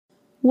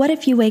What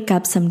if you wake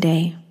up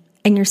someday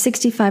and you're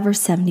 65 or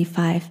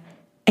 75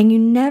 and you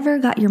never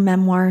got your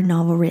memoir or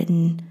novel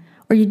written,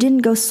 or you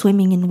didn't go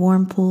swimming in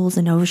warm pools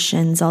and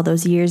oceans all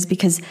those years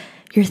because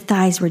your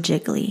thighs were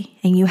jiggly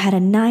and you had a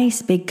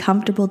nice, big,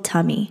 comfortable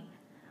tummy,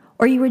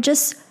 or you were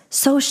just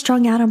so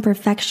strung out on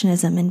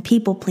perfectionism and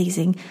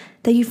people-pleasing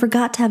that you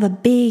forgot to have a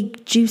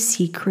big,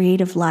 juicy,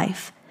 creative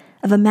life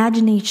of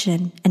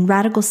imagination and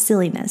radical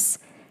silliness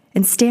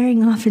and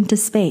staring off into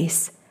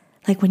space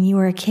like when you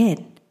were a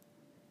kid?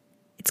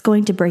 It's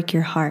going to break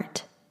your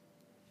heart.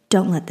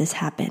 Don't let this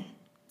happen.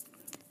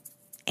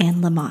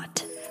 Anne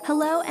Lamott.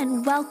 Hello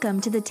and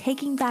welcome to the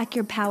Taking Back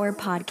Your Power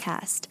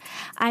podcast.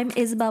 I'm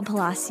Isabel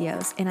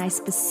Palacios, and I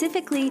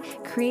specifically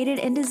created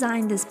and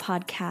designed this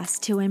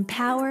podcast to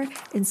empower,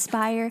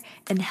 inspire,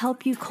 and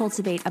help you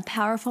cultivate a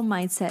powerful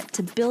mindset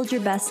to build your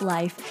best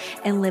life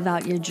and live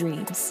out your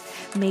dreams.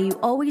 May you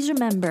always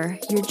remember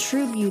your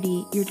true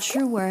beauty, your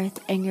true worth,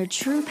 and your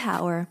true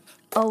power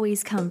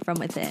always come from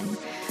within.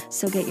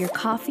 So get your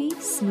coffee,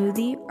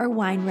 smoothie, or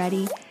wine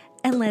ready,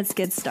 and let's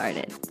get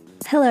started.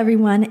 Hello,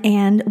 everyone,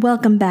 and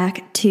welcome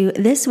back to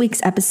this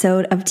week's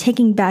episode of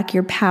Taking Back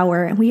Your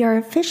Power. We are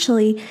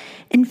officially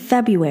in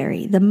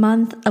February, the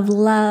month of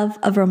love,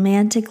 of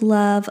romantic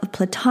love, of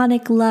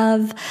platonic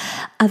love,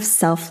 of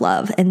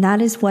self-love. And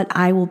that is what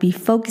I will be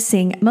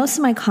focusing most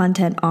of my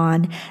content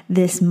on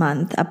this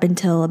month up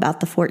until about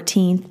the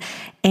 14th.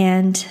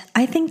 And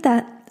I think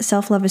that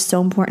self-love is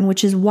so important,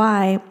 which is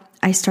why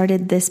I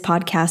started this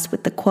podcast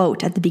with the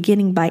quote at the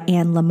beginning by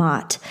Anne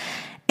Lamott.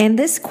 And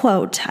this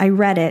quote, I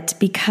read it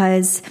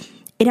because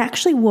it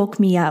actually woke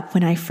me up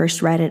when I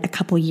first read it a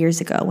couple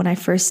years ago, when I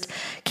first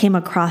came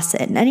across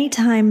it. And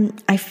anytime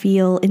I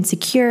feel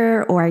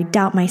insecure or I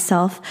doubt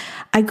myself,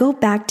 I go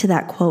back to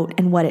that quote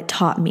and what it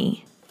taught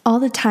me. All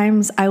the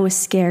times I was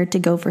scared to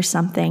go for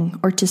something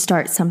or to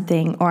start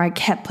something, or I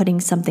kept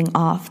putting something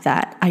off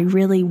that I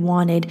really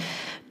wanted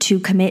to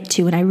commit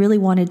to and I really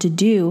wanted to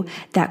do,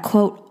 that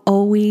quote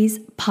always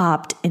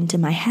popped into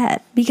my head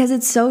because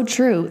it's so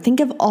true. Think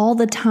of all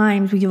the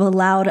times we've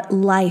allowed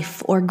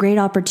life or great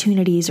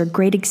opportunities or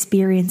great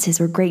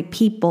experiences or great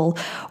people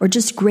or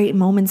just great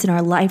moments in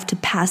our life to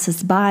pass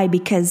us by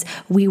because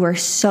we were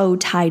so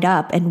tied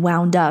up and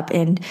wound up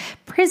and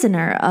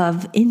prisoner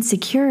of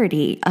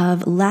insecurity,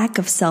 of lack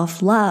of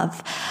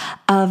self-love,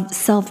 of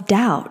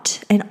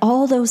self-doubt. And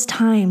all those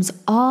times,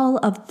 all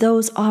of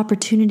those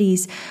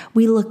opportunities,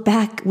 we look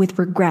back with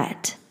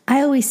regret.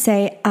 I always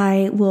say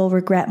I will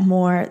regret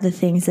more the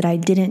things that I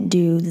didn't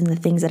do than the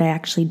things that I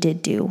actually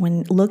did do.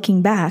 When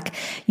looking back,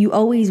 you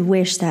always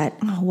wish that,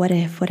 oh, what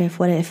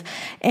if?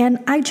 And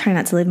I try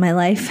not to live my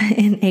life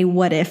in a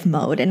what if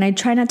mode. And I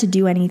try not to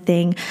do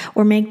anything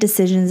or make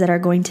decisions that are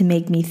going to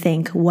make me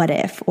think what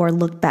if or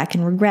look back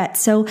and regret.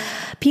 So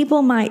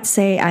people might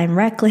say I'm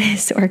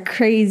reckless or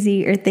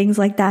crazy or things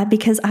like that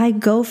because I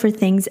go for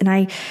things and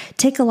I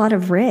take a lot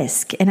of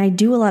risk and I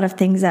do a lot of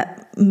things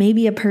that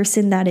maybe a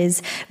person that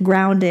is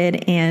grounded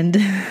and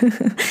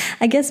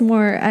I guess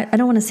more, I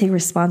don't want to say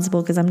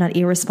responsible because I'm not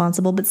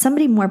irresponsible, but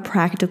somebody more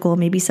practical,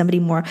 maybe somebody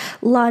more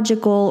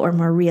logical or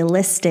more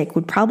realistic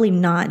would probably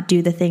not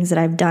do the things that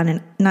I've done.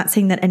 And not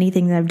saying that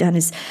anything that I've done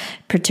is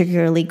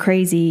particularly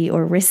crazy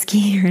or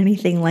risky or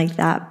anything like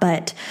that,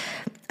 but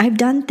I've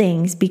done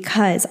things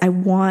because I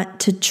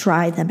want to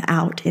try them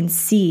out and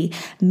see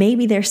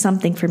maybe there's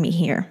something for me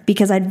here,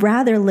 because I'd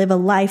rather live a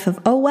life of,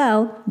 oh,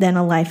 well, than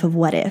a life of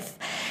what if.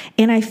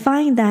 And I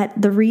find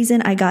that the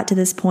reason I got to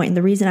this point and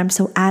the reason I'm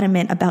so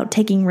adamant about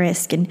taking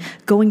risk and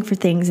going for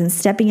things and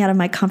stepping out of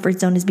my comfort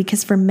zone is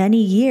because for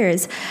many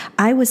years,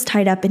 I was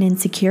tied up in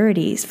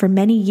insecurities. For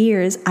many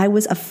years, I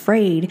was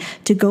afraid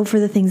to go for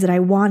the things that I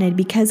wanted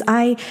because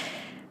I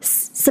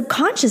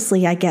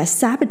subconsciously, I guess,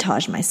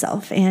 sabotaged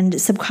myself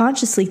and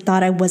subconsciously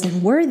thought I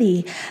wasn't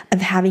worthy of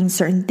having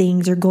certain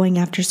things or going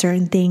after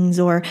certain things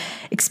or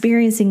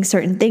experiencing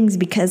certain things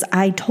because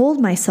I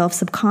told myself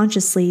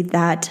subconsciously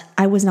that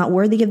I was not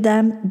worthy of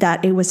them,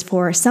 that it was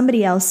for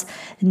somebody else,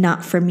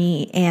 not for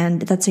me.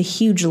 And that's a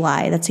huge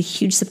lie. That's a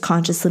huge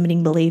subconscious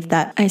limiting belief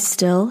that I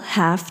still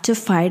have to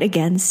fight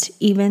against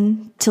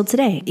even till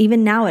today.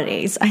 Even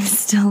nowadays, I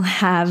still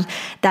have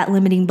that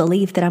limiting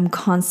belief that I'm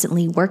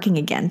constantly working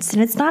against.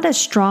 And it's not as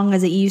strong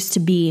as it used to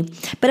be,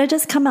 but it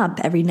does come up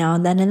every now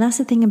and then. And that's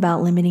the thing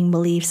about limiting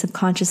beliefs,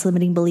 subconscious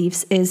limiting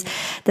beliefs, is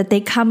that they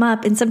come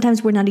up and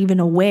sometimes we're not even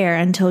aware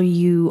until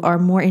you are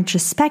more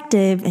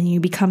introspective and you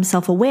become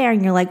self-aware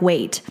and you're like,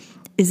 wait,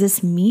 is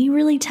this me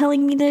really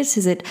telling me this?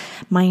 Is it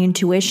my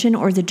intuition,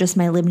 or is it just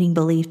my limiting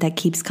belief that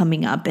keeps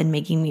coming up and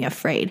making me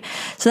afraid?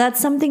 So that's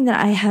something that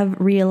I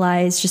have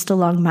realized just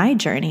along my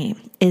journey,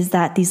 is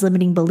that these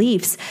limiting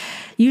beliefs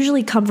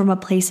usually come from a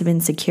place of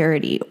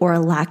insecurity or a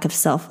lack of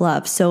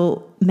self-love.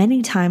 So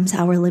many times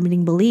our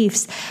limiting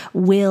beliefs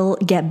will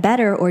get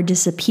better or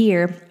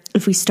disappear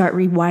if we start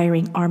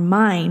rewiring our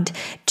mind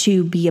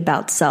to be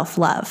about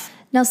self-love.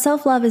 Now,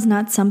 self-love is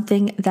not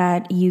something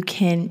that you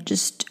can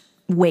just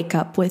wake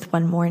up with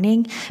one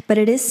morning, but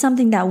it is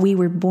something that we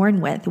were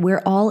born with.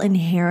 We're all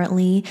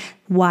inherently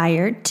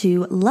wired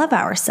to love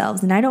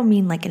ourselves. And I don't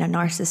mean like in a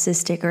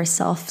narcissistic or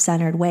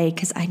self-centered way,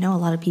 because I know a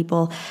lot of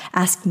people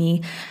ask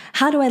me,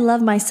 how do I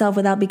love myself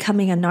without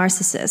becoming a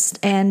narcissist?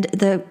 And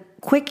the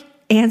quick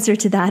answer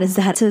to that is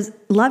that to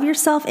love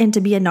yourself and to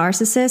be a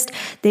narcissist,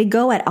 they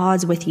go at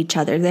odds with each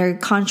other. They're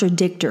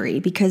contradictory,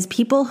 because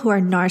people who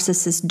are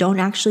narcissists don't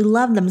actually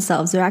love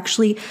themselves. They're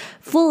actually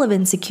full of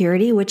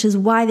insecurity, which is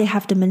why they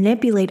have to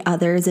manipulate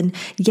others and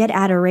get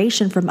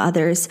adoration from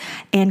others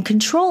and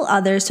control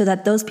others so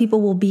that those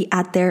people will be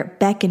at their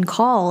beck and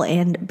call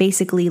and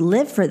basically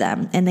live for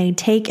them. And they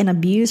take and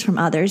abuse from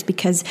others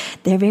because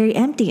they're very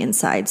empty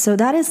inside. So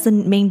that is the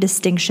main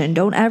distinction.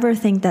 Don't ever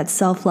think that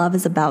self-love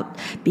is about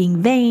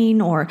being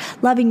vain or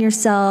loving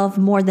yourself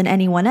more than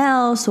anyone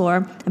else,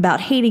 or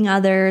about hating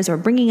others or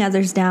bringing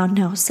others down.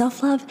 No,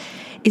 self-love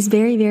is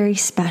very, very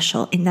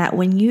special in that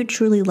when you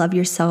truly love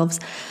yourselves,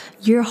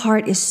 your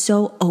heart is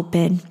so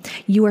open.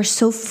 You are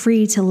so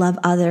free to love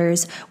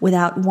others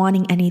without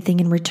wanting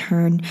anything in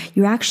return.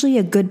 You're actually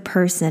a good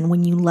person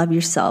when you love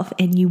yourself,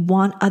 and you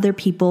want other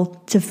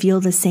people to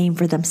feel the same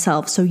for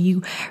themselves. So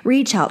you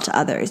reach out to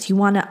others. You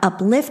want to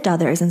uplift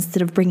others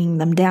instead of bringing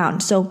them down.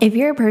 So if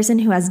you're a person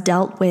who has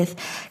dealt with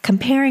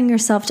comparing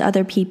yourself to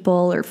other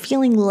people or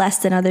feeling less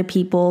than other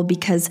people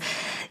because,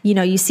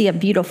 you see a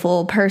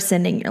beautiful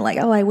person and you're like,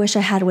 oh, I wish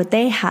I had what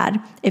they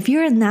had. If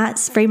you're in that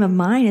frame of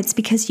mind, it's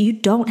because you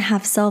don't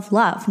have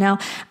self-love. Now,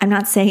 I'm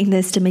not saying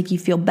this to make you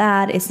feel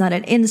bad. It's not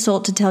an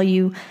insult to tell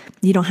you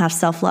you don't have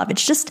self-love.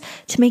 It's just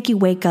to make you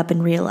wake up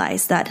and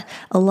realize that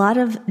a lot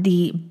of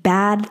the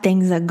bad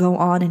things that go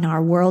on in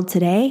our world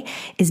today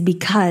is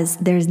because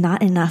there's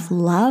not enough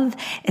love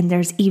and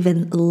there's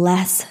even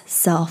less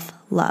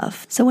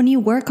self-love. So when you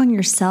work on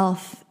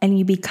yourself and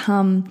you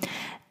become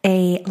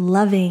a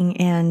loving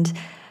and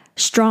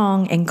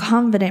strong and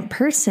confident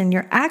person,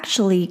 you're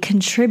actually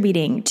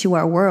contributing to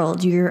our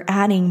world. You're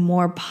adding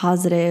more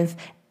positive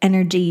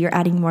energy. You're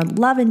adding more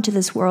love into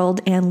this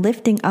world and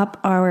lifting up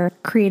our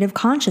creative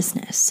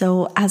consciousness.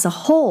 So as a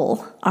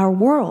whole, our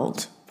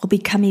world will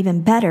become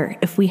even better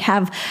if we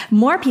have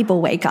more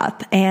people wake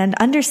up and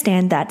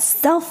understand that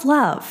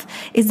self-love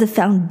is the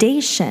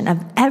foundation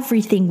of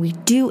everything we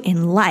do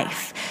in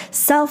life.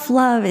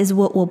 Self-love is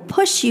what will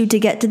push you to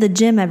get to the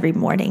gym every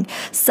morning.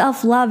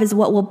 Self-love is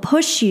what will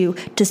push you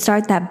to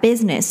start that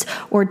business,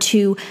 or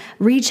to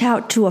reach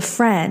out to a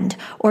friend,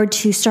 or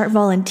to start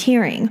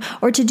volunteering,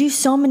 or to do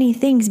so many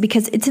things,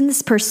 because it's in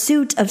this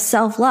pursuit of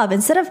self-love.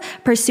 Instead of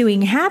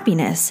pursuing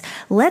happiness,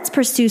 let's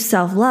pursue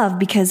self-love,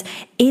 because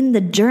in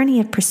the journey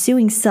of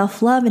pursuing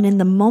self-love, and in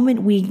the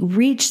moment we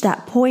reach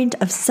that point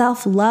of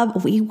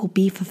self-love, we will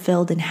be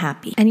fulfilled and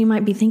happy. And you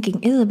might be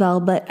thinking, Isabel,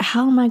 but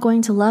how am I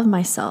going to love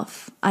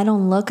myself? I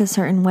don't look a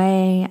certain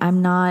way.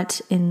 I'm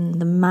not in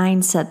the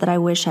mindset that I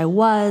wish I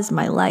was.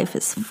 My life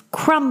is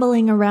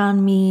crumbling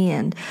around me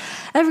and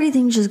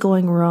everything's just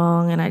going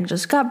wrong, and I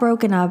just got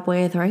broken up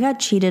with, or I got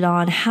cheated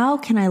on. How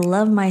can I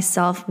love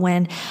myself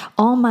when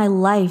all my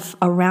life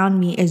around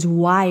me is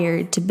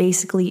wired to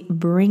basically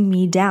bring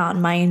me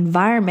down? My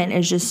environment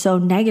is just so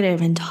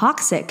negative and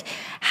toxic.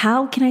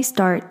 How can I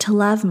start to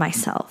love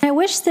myself? I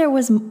wish there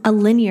was a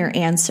linear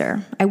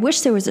answer. I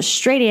wish there was a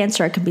straight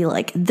answer. I could be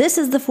like, this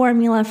is the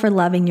formula for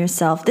loving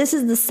yourself. This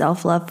is the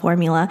self-love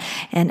formula.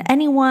 And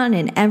anyone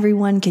and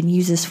everyone can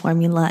use this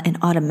formula and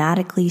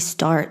automatically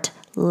start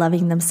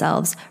loving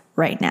themselves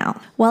right now.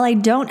 While I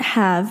don't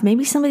have,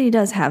 maybe somebody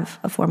does have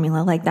a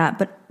formula like that,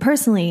 but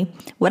personally,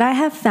 what I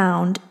have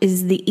found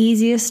is the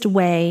easiest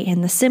way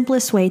and the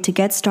simplest way to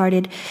get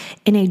started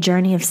in a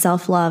journey of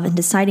self-love and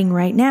deciding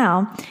right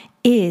now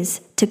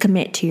is to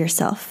commit to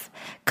yourself.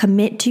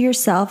 Commit to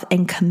yourself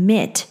and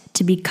commit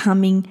to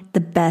becoming the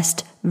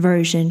best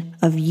version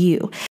of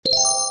you.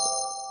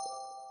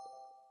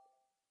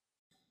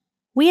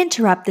 We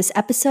interrupt this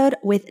episode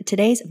with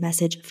today's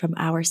message from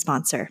our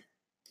sponsor.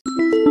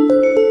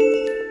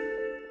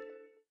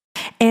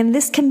 And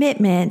this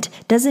commitment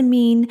doesn't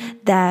mean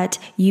that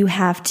you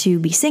have to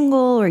be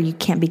single, or you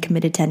can't be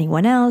committed to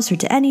anyone else or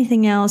to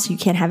anything else. You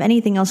can't have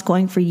anything else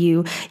going for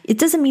you. It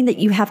doesn't mean that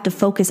you have to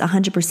focus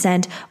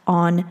 100%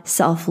 on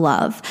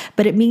self-love,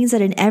 but it means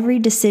that in every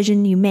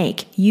decision you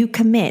make, you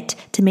commit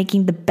to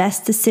making the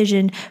best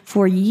decision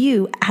for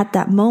you at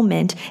that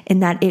moment,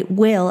 and that it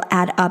will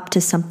add up to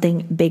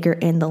something bigger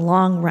in the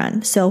long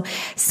run. So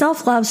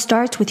self-love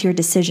starts with your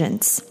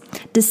decisions.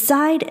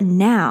 Decide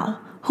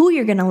now who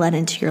you're going to let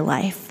into your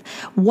life,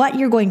 what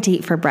you're going to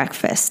eat for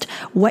breakfast,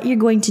 what you're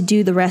going to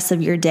do the rest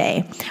of your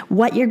day,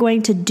 what you're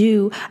going to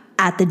do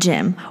at the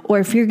gym, or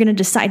if you're going to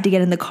decide to get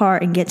in the car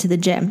and get to the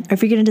gym, or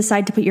if you're going to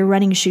decide to put your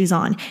running shoes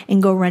on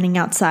and go running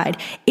outside.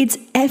 It's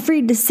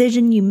every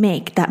decision you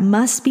make that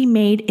must be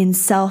made in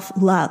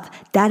self-love.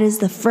 That is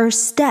the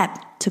first step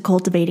to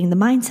cultivating the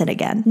mindset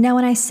again. Now,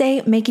 when I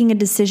say making a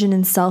decision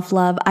in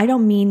self-love, I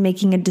don't mean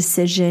making a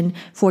decision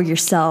for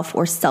yourself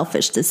or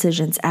selfish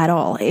decisions at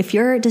all. If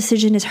your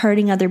decision is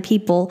hurting other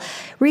people,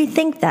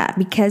 rethink that,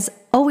 because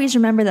always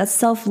remember that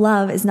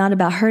self-love is not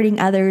about hurting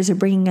others or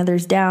bringing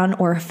others down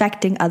or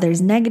affecting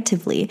others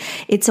negatively.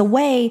 It's a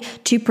way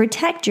to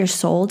protect your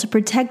soul, to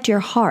protect your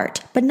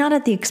heart, but not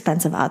at the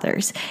expense of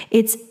others.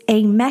 It's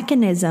a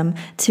mechanism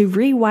to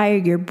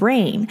rewire your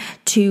brain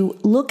to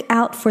look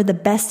out for the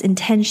best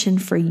intention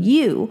for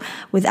you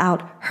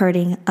without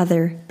hurting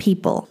other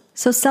people.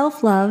 So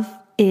self-love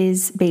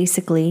is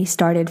basically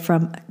started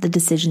from the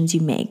decisions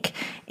you make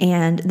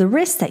and the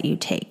risks that you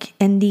take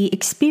and the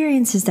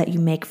experiences that you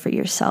make for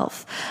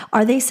yourself.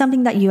 Are they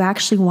something that you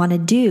actually want to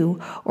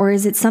do, or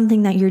is it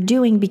something that you're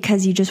doing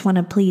because you just want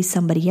to please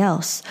somebody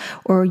else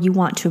or you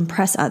want to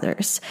impress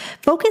others?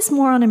 Focus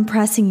more on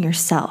impressing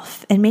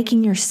yourself and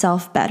making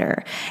yourself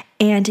better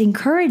and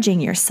encouraging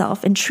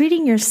yourself and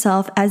treating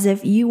yourself as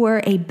if you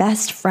were a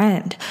best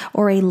friend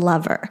or a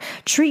lover.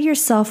 Treat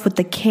yourself with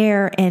the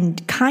care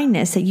and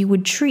kindness that you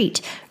would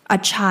treat a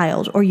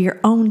child or your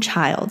own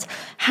child.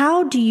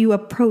 How do you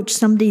approach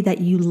somebody that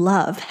you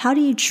love? How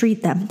do you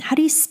treat them? How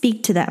do you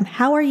speak to them?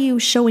 How are you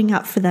showing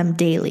up for them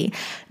daily?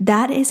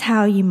 That is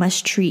how you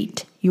must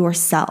treat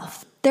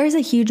yourself. There's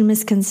a huge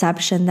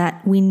misconception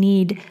that we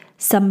need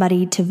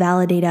somebody to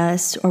validate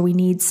us, or we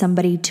need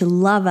somebody to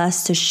love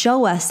us, to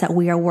show us that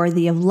we are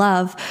worthy of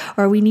love,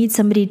 or we need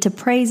somebody to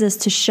praise us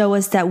to show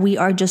us that we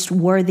are just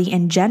worthy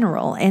in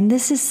general. And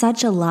this is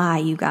such a lie,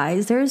 you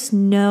guys. There's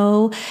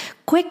no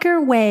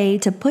quicker way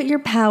to put your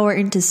power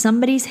into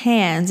somebody's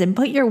hands and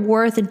put your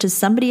worth into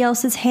somebody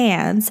else's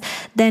hands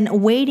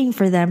than waiting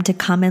for them to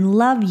come and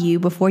love you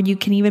before you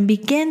can even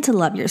begin to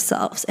love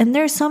yourselves. And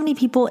there are so many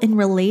people in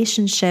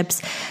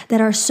relationships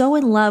that are so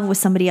in love with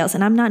somebody else.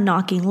 And I'm not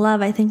knocking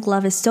love. I think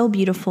love is so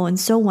beautiful and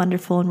so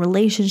wonderful, and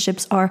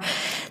relationships are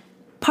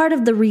part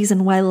of the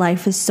reason why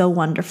life is so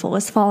wonderful,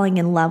 is falling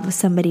in love with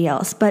somebody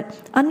else.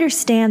 But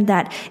understand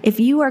that if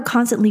you are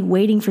constantly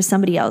waiting for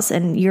somebody else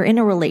and you're in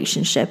a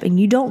relationship and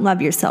you don't love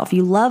yourself,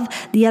 you love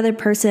the other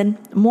person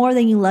more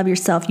than you love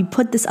yourself, you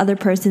put this other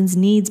person's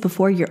needs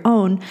before your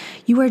own,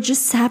 you are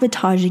just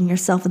sabotaging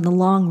yourself in the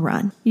long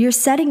run. You're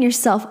setting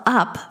yourself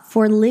up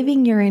for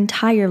living your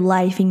entire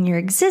life in your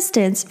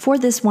existence for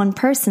this one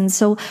person.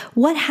 So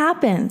what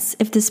happens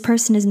if this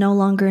person is no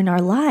longer in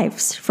our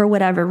lives for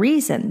whatever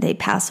reason? They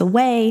pass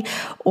away,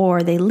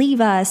 or they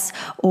leave us,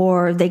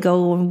 or they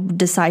go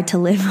decide to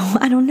live.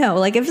 I don't know.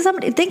 Like, if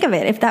somebody, think of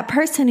it, if that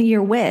person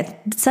you're with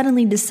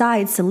suddenly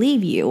decides to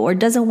leave you or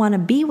doesn't want to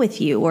be with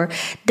you or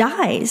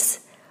dies,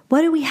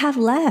 what do we have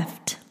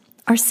left?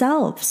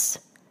 Ourselves.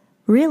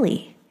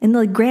 Really, in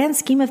the grand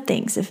scheme of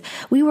things, if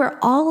we were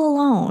all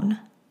alone,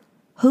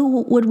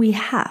 who would we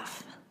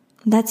have?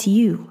 That's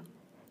you.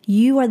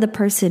 You are the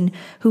person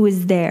who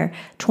is there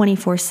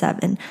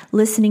 24/7,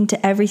 listening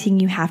to everything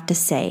you have to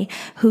say,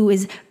 who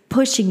is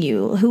pushing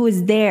you, who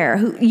is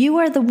there. You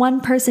are the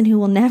one person who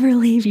will never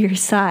leave your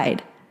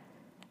side.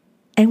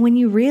 And when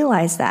you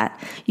realize that,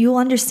 you'll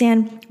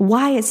understand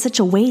why it's such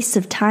a waste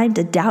of time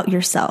to doubt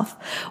yourself,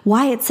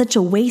 why it's such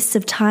a waste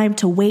of time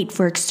to wait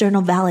for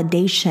external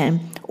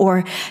validation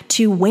or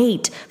to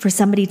wait for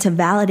somebody to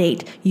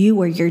validate you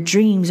or your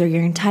dreams or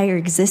your entire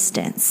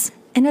existence.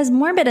 And as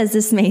morbid as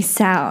this may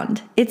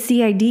sound, it's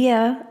the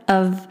idea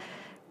of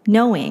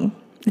knowing.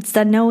 It's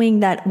the knowing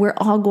that we're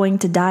all going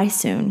to die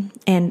soon,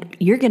 and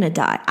you're going to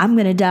die. I'm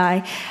going to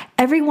die.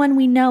 Everyone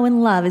we know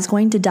and love is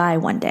going to die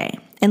one day.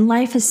 And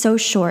life is so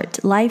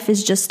short. Life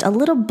is just a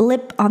little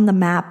blip on the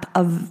map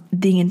of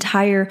the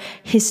entire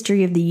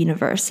history of the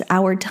universe.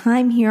 Our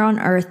time here on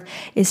Earth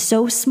is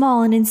so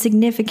small and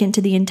insignificant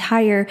to the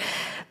entire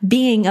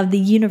being of the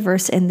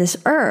universe and this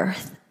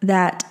Earth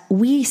that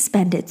we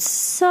spend it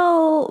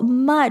so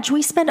much.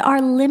 We spend our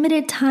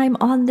limited time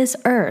on this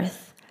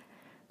Earth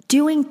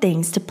doing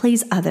things to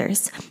please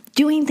others,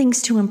 doing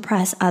things to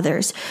impress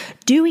others,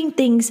 doing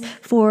things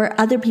for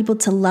other people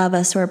to love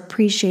us or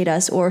appreciate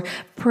us or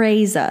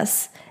praise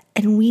us.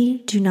 And we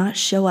do not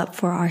show up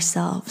for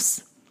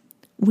ourselves.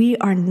 We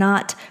are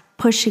not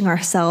pushing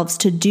ourselves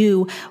to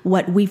do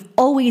what we've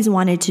always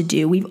wanted to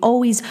do. We've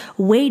always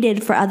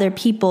waited for other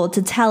people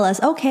to tell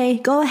us, okay,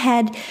 go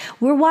ahead,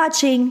 we're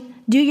watching,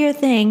 do your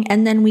thing,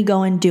 and then we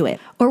go and do it.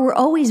 Or we're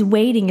always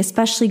waiting,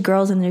 especially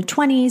girls in their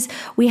 20s.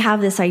 We have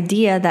this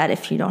idea that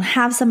if you don't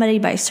have somebody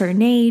by a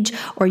certain age,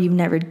 or you've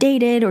never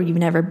dated, or you've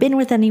never been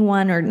with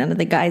anyone, or none of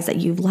the guys that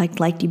you've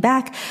liked you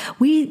back,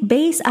 we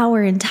base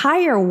our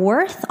entire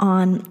worth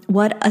on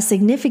what a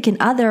significant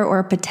other or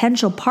a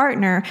potential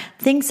partner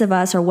thinks of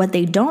us or what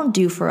they don't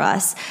do for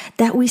us,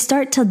 that we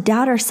start to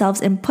doubt ourselves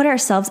and put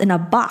ourselves in a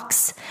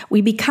box. We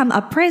become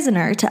a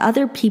prisoner to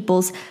other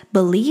people's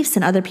beliefs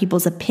and other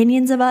people's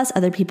opinions of us,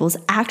 other people's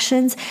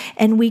actions,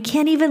 and we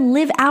can't even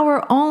live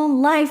our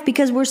own life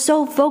because we're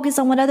so focused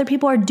on what other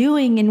people are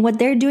doing and what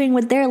they're doing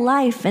with their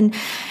life. And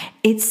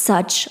it's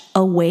such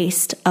a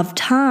waste of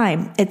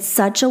time. It's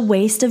such a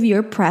waste of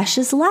your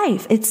precious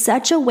life. It's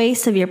such a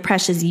waste of your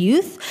precious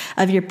youth,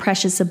 of your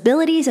precious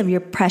abilities, of your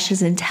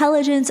precious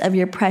intelligence, of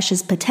your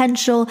precious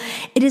potential.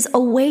 It is a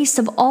waste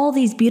of all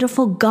these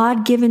beautiful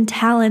God-given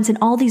talents and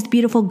all these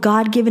beautiful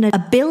God-given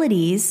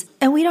abilities.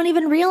 And we don't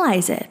even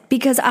realize it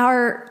because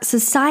our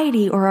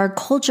society or our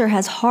culture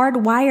has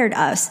hardwired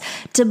us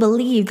to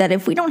believe that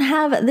if we don't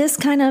have this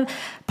kind of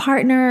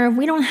partner, if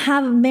we don't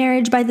have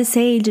marriage by this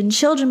age and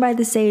children by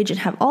this age and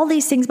have all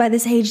these things by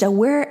this age, that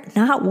we're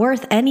not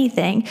worth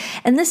anything.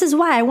 And this is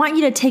why I want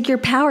you to take your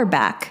power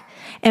back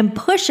and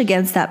push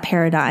against that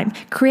paradigm.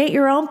 Create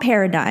your own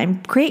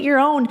paradigm. Create your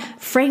own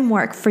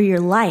framework for your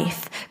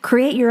life.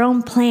 Create your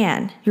own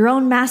plan, your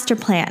own master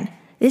plan.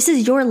 This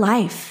is your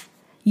life.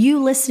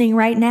 You listening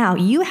right now,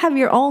 you have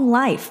your own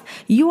life.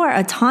 You are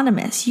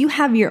autonomous. You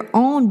have your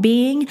own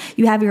being.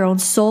 You have your own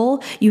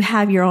soul. You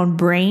have your own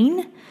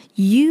brain.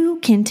 You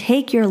can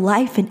take your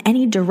life in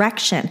any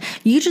direction.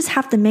 You just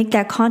have to make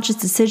that conscious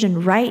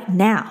decision right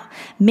now.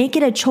 Make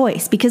it a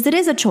choice, because it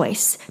is a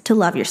choice to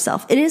love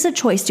yourself. It is a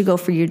choice to go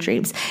for your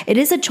dreams. It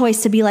is a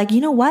choice to be like,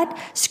 you know what?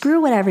 Screw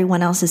what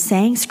everyone else is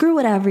saying. Screw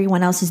what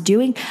everyone else is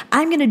doing.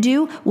 I'm going to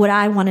do what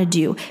I want to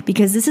do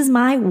because this is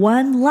my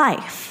one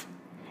life.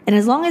 And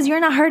as long as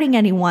you're not hurting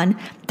anyone,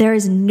 there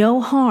is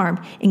no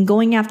harm in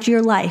going after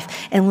your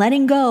life and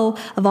letting go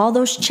of all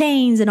those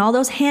chains and all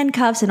those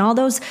handcuffs and all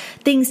those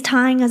things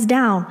tying us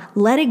down.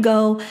 Let it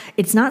go.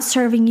 It's not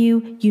serving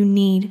you. You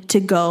need to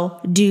go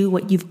do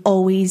what you've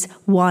always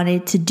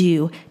wanted to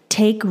do.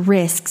 Take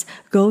risks,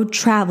 go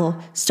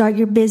travel, start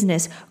your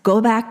business,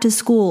 go back to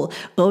school,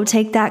 go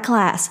take that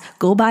class,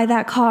 go buy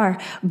that car,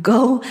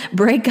 go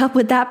break up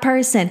with that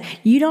person.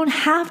 You don't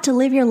have to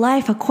live your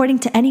life according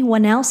to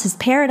anyone else's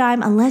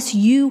paradigm unless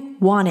you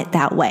want it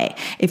that way.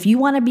 If you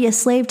want to be a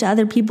slave to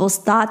other people's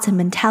thoughts and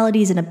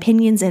mentalities and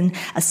opinions and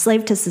a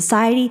slave to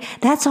society,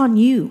 that's on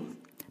you.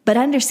 But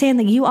understand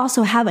that you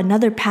also have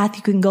another path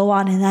you can go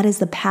on, and that is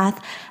the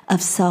path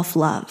of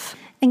self-love.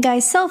 And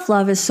guys,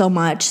 self-love is so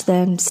much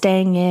than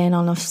staying in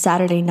on a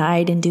Saturday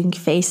night and doing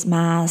face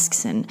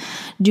masks and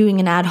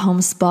doing an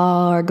at-home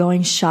spa or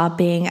going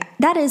shopping.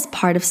 That is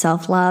part of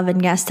self-love.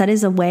 And yes, that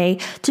is a way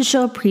to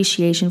show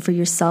appreciation for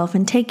yourself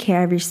and take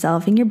care of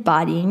yourself and your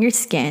body and your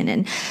skin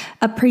and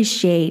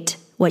appreciate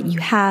what you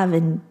have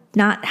and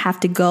not have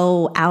to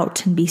go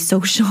out and be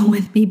social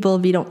with people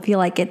if you don't feel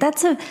like it.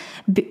 That's a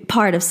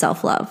part of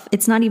self-love.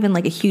 It's not even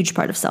like a huge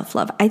part of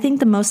self-love. I think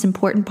the most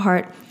important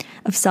part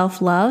of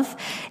self-love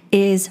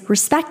is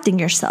respecting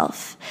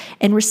yourself,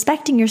 and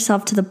respecting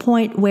yourself to the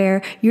point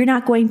where you're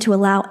not going to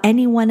allow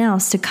anyone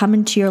else to come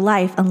into your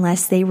life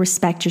unless they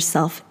respect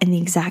yourself in the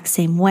exact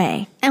same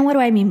way. And what do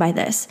I mean by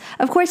this?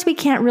 Of course, we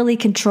can't really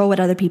control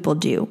what other people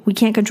do. We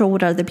can't control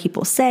what other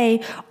people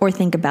say or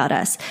think about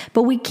us,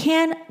 but we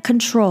can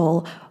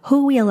control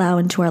who we allow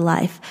into our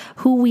life,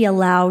 who we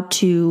allow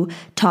to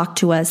talk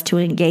to us, to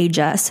engage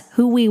us,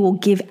 who we will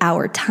give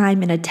our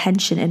time and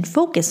attention and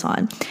focus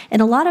on.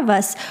 And a lot of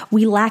us,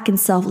 we lack in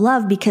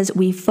self-love because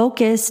we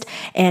focused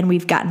and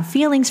we've gotten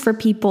feelings for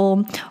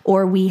people,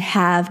 or we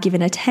have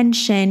given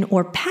attention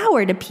or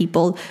power to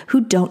people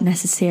who don't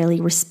necessarily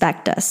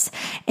respect us.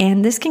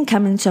 And this can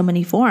come in so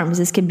many forms.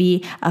 This could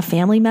be a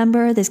family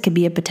member. This could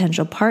be a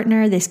potential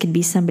partner. This could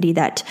be somebody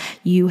that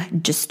you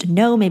just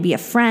know, maybe a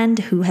friend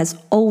who has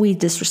always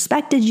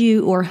disrespected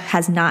you or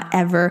has not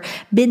ever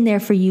been there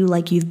for you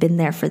like you've been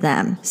there for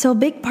them. So a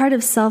big part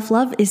of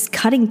self-love is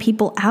cutting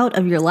people out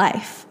of your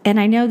life. And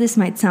I know this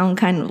might sound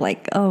kind of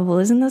like, oh, well,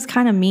 isn't this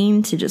kind of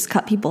mean to just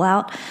cut people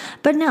out?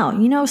 But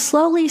no,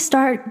 slowly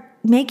start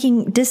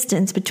making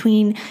distance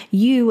between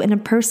you and a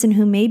person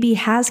who maybe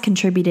has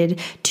contributed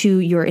to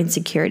your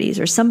insecurities,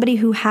 or somebody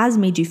who has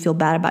made you feel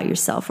bad about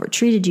yourself or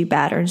treated you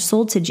bad or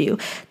insulted you.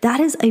 That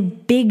is a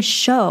big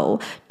show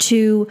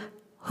to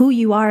who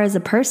you are as a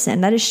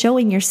person. That is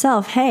showing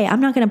yourself, hey,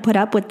 I'm not going to put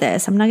up with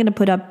this. I'm not going to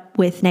put up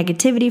with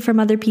negativity from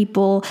other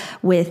people,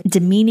 with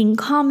demeaning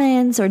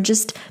comments, or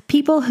just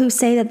people who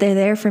say that they're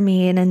there for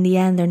me and in the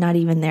end, they're not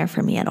even there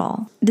for me at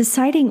all.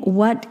 Deciding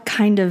what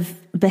kind of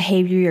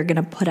behavior you're going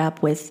to put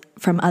up with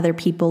from other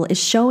people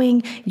is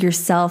showing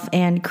yourself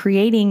and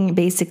creating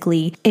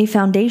basically a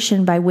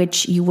foundation by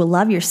which you will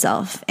love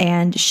yourself,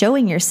 and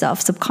showing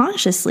yourself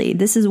subconsciously,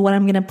 this is what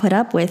I'm going to put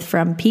up with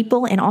from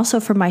people and also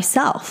for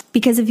myself.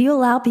 Because if you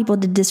allow people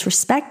to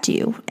disrespect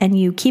you and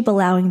you keep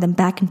allowing them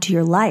back into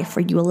your life,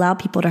 or you allow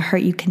people to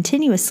hurt you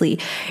continuously,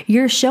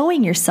 you're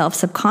showing yourself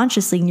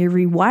subconsciously and you're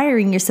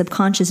rewiring your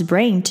subconscious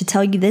brain to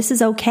tell you this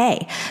is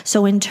okay.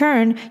 So in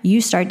turn,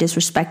 you start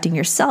disrespecting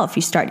yourself.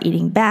 You start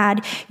eating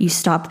bad. You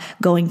stop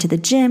going to the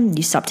gym.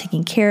 You stop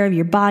taking care of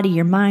your body,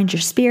 your mind,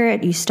 your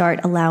spirit. You start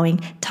allowing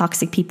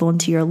toxic people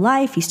into your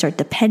life. You start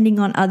depending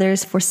on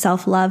others for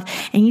self-love,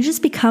 and you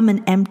just become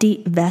an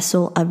empty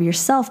vessel of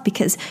yourself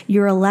because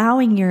you're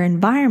allowing your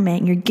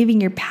environment, you're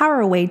giving your power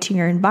away to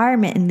your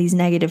environment and these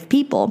negative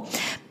people.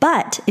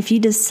 But if you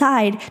decide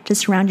decide to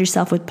surround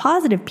yourself with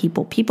positive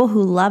people, people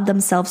who love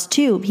themselves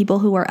too, people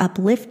who are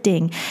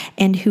uplifting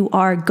and who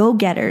are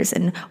go-getters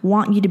and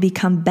want you to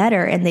become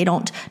better, and they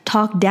don't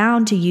talk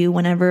down to you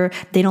whenever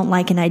they don't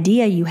like an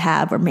idea you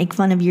have or make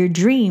fun of your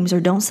dreams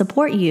or don't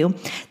support you,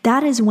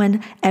 that is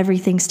when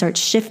everything starts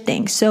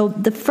shifting. So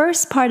the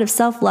first part of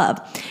self-love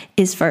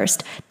is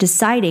first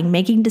deciding,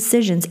 making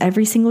decisions.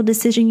 Every single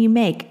decision you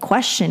make,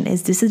 question,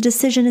 is this a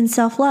decision in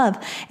self-love?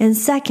 And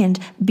second,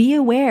 be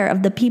aware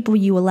of the people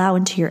you allow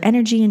into your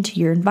energy, into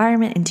your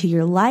environment, into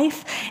your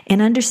life,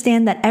 and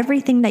understand that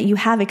everything that you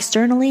have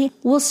externally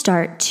will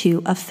start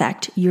to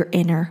affect your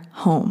inner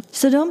home.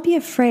 So don't be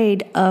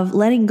afraid of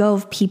letting go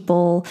of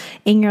people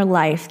in your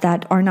life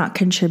that are not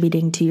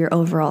contributing to your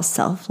overall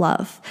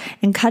self-love,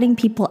 and cutting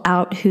people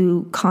out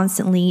who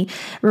constantly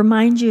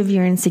remind you of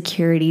your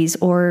insecurities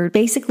or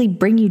basically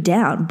bring you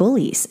down,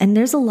 bullies. And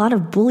there's a lot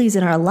of bullies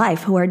in our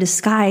life who are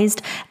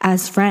disguised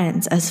as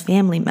friends, as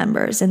family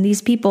members. And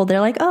these people,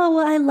 they're like, oh,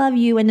 well, I love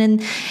you. And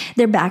then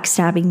they're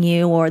backstabbing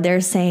you, or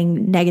they're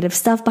saying negative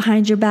stuff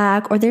behind your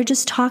back, or they're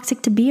just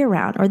toxic to be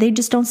around, or they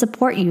just don't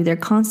support you. They're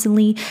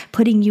constantly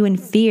putting you in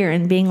fear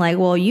and being like,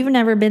 well, you've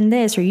never been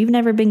this, or you've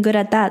never been good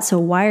at that, so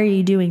why are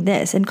you doing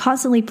this? And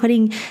constantly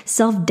putting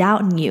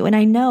self-doubt in you. And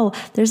I know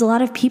there's a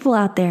lot of people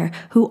out there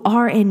who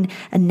are in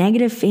a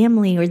negative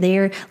family, or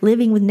they're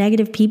living with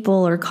negative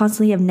people, or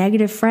constantly have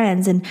negative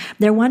friends, and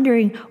they're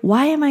wondering,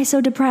 why am I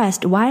so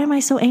depressed? Why am I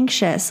so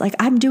anxious? Like,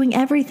 I'm doing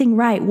everything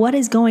right. What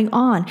is going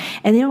on?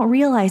 And they don't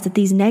realize that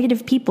these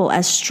negative people,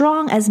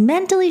 as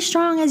mentally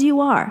strong as you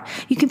are,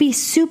 you can be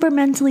super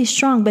mentally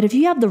strong, but if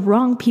you have the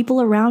wrong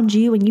people around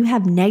you and you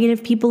have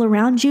negative people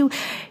around you,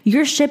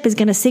 your ship is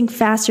going to sink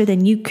faster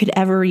than you could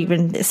ever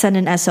even send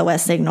an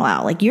SOS signal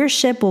out. Like, your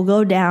ship will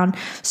go down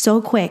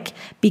so quick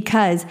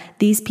because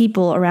these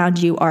people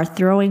around you are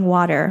throwing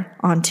water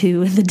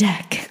onto the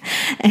deck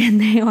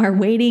and they are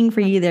waiting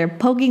for you. They're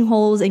poking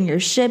holes in your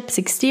ship's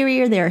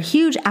exterior. They're a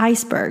huge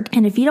iceberg.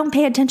 And if you don't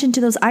pay attention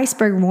to those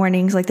iceberg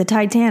warnings like the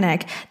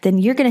Titanic, then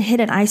you're going to hit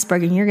an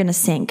iceberg and you're going to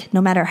sink.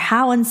 No matter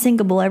how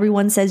unsinkable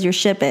everyone says your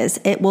ship is,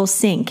 it will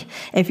sink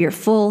if you're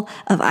full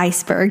of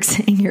icebergs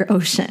in your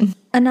ocean.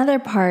 Another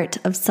part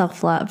of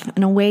self-love,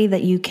 and a way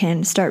that you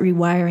can start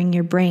rewiring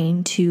your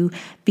brain to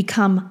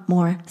become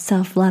more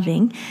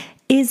self-loving,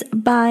 is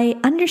by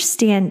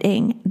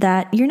understanding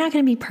that you're not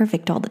going to be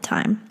perfect all the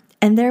time.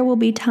 And there will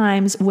be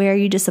times where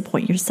you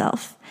disappoint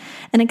yourself.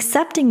 And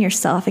accepting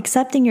yourself,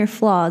 accepting your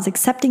flaws,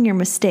 accepting your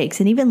mistakes,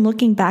 and even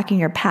looking back in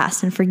your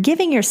past and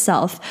forgiving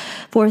yourself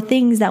for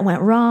things that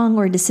went wrong,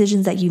 or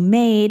decisions that you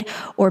made,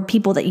 or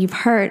people that you've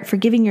hurt,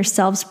 forgiving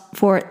yourselves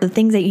for the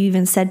things that you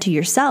even said to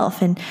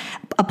yourself, and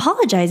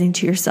apologizing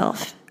to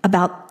yourself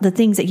about the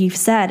things that you've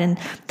said and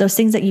those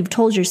things that you've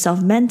told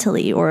yourself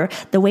mentally, or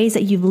the ways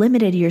that you've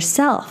limited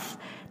yourself.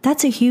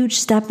 That's a huge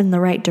step in the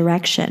right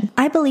direction.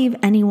 I believe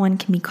anyone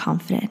can be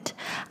confident.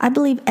 I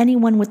believe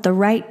anyone with the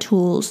right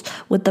tools,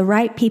 with the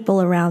right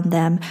people around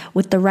them,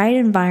 with the right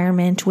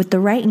environment, with the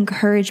right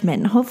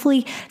encouragement. And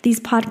hopefully these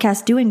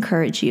podcasts do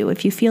encourage you.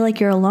 If you feel like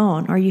you're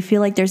alone, or you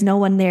feel like there's no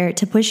one there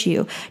to push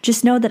you,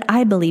 just know that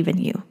I believe in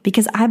you,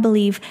 because I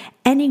believe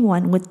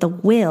anyone with the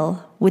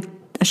will, with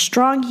a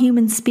strong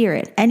human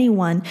spirit,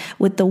 anyone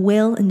with the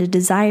will and the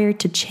desire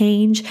to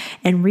change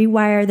and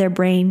rewire their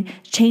brain,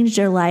 change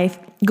their life,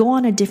 go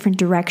on a different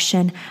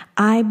direction,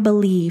 I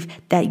believe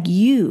that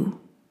you,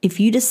 if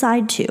you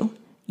decide to,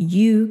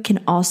 you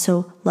can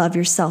also love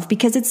yourself,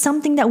 because it's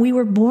something that we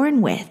were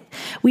born with.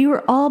 We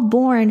were all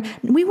born,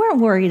 we weren't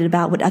worried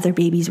about what other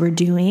babies were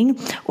doing,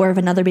 or if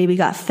another baby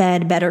got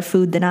fed better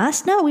food than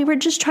us. No, we were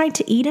just trying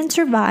to eat and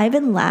survive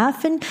and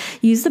laugh and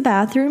use the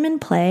bathroom and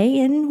play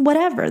and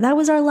whatever. That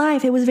was our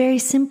life. It was very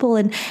simple,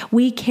 and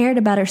we cared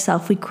about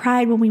ourselves. We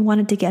cried when we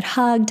wanted to get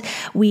hugged.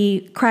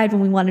 We cried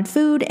when we wanted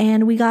food,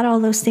 and we got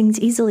all those things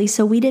easily,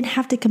 so we didn't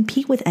have to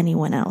compete with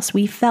anyone else.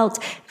 We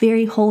felt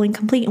very whole and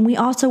complete, and we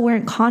also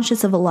weren't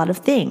conscious of a lot of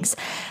things.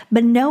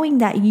 But knowing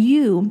that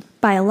you,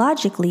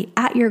 biologically,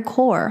 at your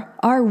core,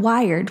 are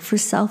wired for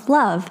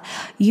self-love,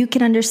 you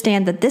can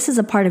understand that this is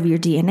a part of your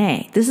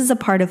DNA. This is a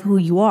part of who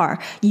you are.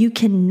 You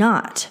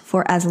cannot,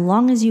 for as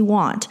long as you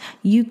want,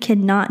 you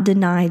cannot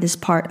deny this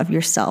part of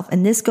yourself.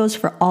 And this goes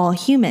for all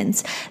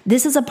humans.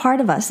 This is a part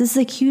of us. This is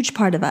a huge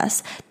part of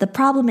us. The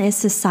problem is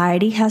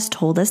society has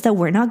told us that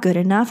we're not good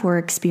enough, or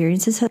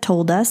experiences have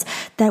told us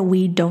that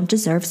we don't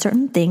deserve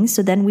certain things.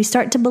 So then we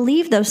start to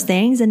believe those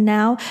things, and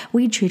now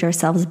we treat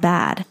ourselves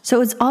bad. So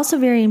it's also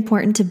very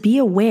important to be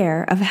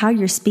aware of how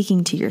you're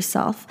speaking to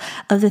yourself,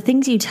 of the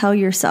things you tell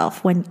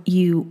yourself when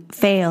you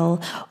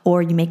fail,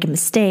 or you make a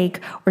mistake,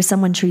 or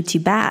someone treats you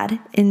bad.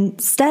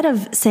 Instead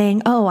of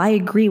saying, oh, I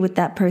agree with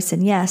that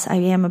person. Yes, I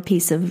am a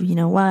piece of,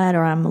 what,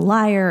 or I'm a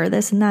liar, or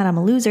this and that, I'm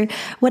a loser,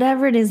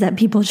 whatever it is that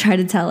people try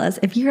to tell us.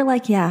 If you're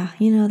like, yeah,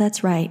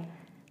 that's right,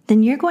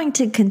 then you're going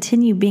to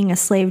continue being a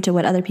slave to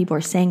what other people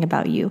are saying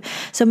about you.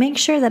 So make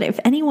sure that if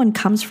anyone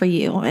comes for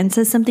you and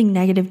says something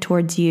negative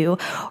towards you,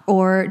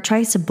 or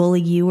tries to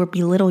bully you or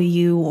belittle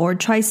you, or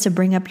tries to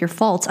bring up your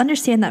faults,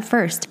 understand that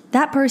first,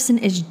 that person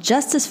is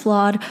just as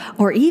flawed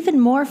or even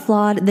more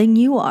flawed than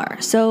you are.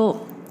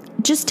 So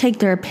just take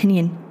their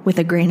opinion with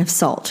a grain of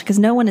salt, because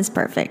no one is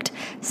perfect.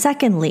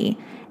 Secondly,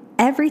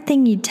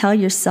 everything you tell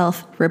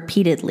yourself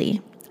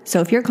repeatedly. So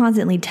if you're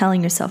constantly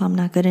telling yourself, I'm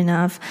not good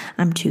enough,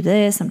 I'm too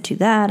this, I'm too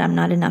that, I'm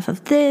not enough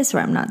of this, or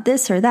I'm not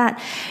this or that,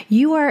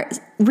 you are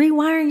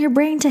rewiring your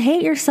brain to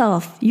hate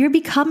yourself. You're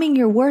becoming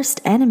your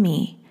worst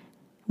enemy.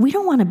 We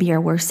don't want to be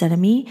our worst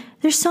enemy.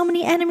 There's so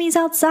many enemies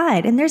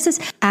outside. And there's this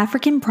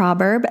African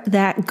proverb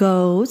that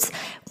goes,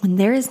 when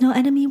there is no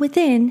enemy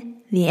within,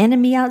 the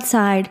enemy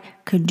outside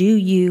could do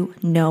you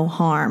no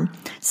harm.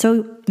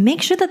 So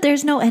make sure that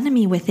there's no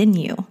enemy within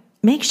you.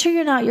 Make sure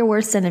you're not your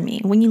worst enemy.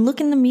 When you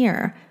look in the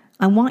mirror,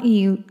 I want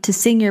you to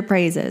sing your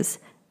praises.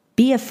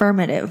 Be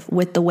affirmative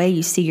with the way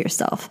you see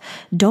yourself.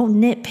 Don't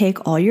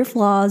nitpick all your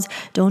flaws.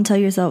 Don't tell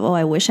yourself, oh,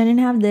 I wish I didn't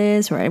have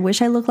this, or I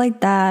wish I looked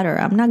like that, or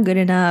I'm not good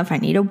enough. I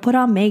need to put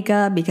on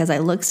makeup because I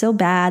look so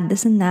bad,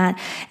 this and that.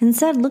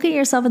 Instead, look at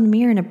yourself in the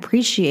mirror and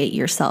appreciate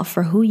yourself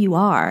for who you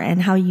are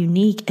and how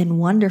unique and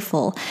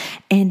wonderful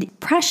and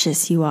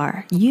precious you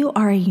are. You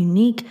are a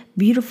unique,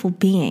 beautiful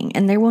being,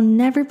 and there will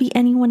never be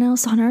anyone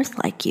else on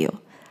earth like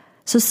you.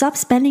 So stop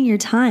spending your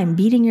time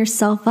beating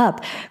yourself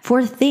up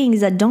for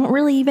things that don't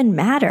really even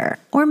matter.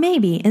 Or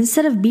maybe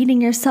instead of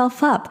beating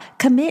yourself up,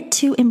 commit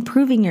to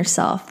improving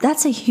yourself.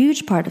 That's a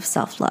huge part of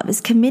self-love,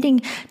 is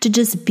committing to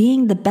just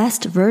being the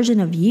best version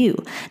of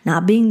you,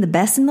 not being the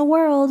best in the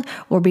world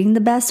or being the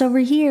best over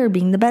here,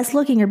 being the best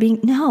looking or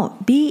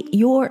be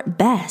your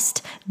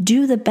best.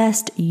 Do the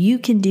best you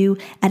can do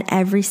at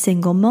every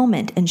single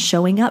moment, and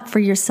showing up for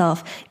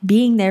yourself,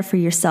 being there for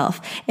yourself.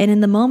 And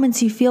in the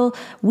moments you feel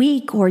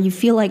weak, or you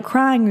feel like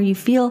crying, or you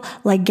feel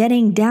like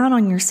getting down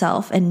on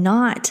yourself and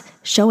not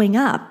showing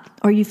up,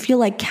 or you feel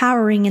like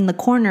cowering in the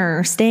corner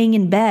or staying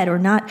in bed or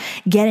not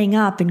getting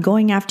up and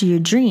going after your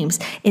dreams,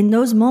 in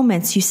those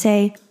moments you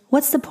say,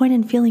 what's the point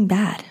in feeling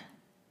bad?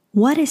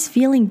 What is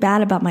feeling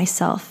bad about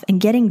myself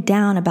and getting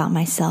down about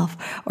myself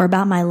or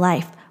about my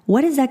life?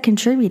 What is that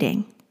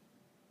contributing?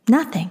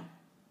 Nothing.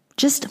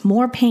 Just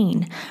more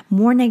pain,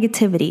 more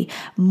negativity,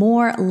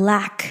 more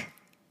lack.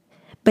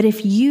 But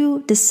if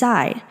you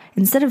decide,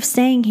 instead of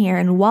staying here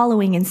and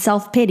wallowing in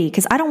self-pity,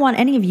 because I don't want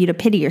any of you to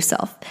pity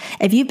yourself.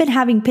 If you've been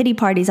having pity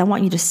parties, I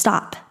want you to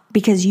stop,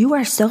 because you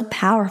are so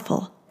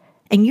powerful.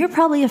 And you're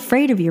probably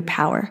afraid of your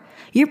power.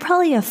 You're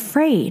probably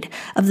afraid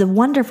of the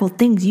wonderful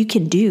things you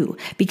can do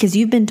because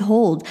you've been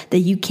told that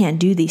you can't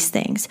do these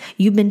things.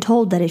 You've been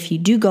told that if you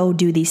do go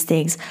do these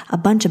things, a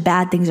bunch of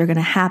bad things are going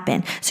to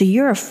happen. So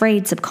you're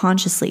afraid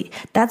subconsciously.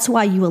 That's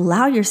why you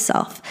allow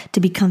yourself to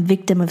become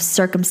victim of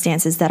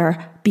circumstances that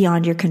are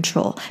beyond your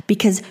control,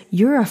 because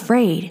you're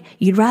afraid.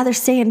 You'd rather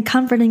stay in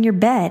comfort in your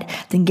bed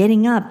than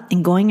getting up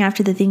and going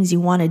after the things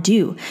you want to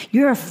do.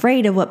 You're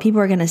afraid of what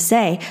people are going to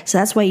say, so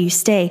that's why you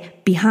stay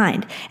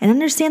behind. And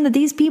understand that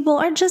these people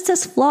are just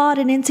as flawed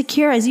and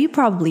insecure as you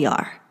probably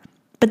are.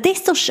 But they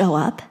still show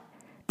up.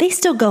 They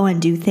still go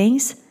and do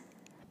things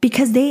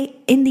because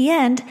in the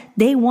end,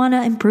 they want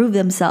to improve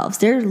themselves.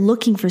 They're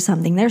looking for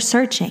something. They're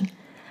searching.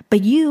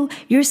 But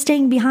you're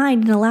staying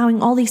behind and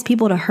allowing all these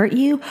people to hurt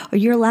you, or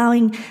you're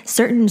allowing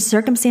certain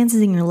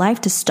circumstances in your life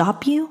to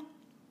stop you.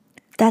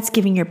 That's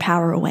giving your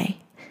power away.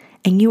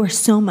 And you are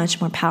so much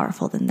more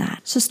powerful than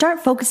that. So start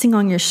focusing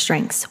on your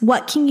strengths.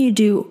 What can you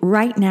do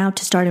right now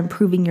to start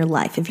improving your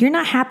life? If you're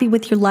not happy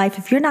with your life,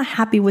 if you're not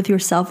happy with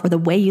yourself or the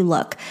way you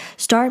look,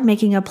 start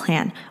making a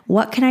plan.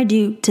 What can I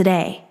do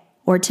today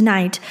or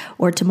tonight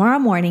or tomorrow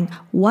morning?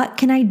 What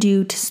can I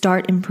do to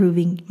start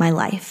improving my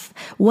life?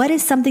 What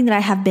is something that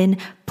I have been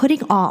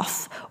putting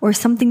off, or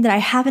something that I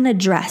haven't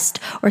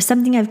addressed, or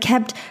something I've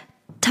kept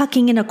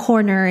tucking in a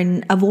corner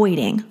and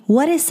avoiding?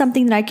 What is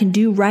something that I can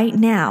do right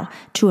now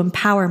to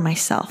empower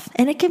myself?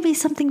 And it could be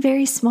something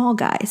very small,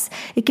 guys.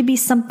 It could be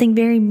something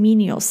very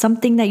menial,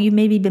 something that you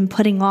maybe been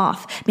putting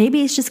off.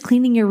 Maybe it's just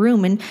cleaning your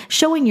room and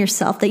showing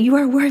yourself that you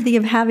are worthy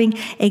of having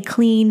a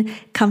clean,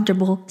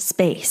 comfortable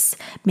space.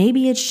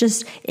 Maybe it's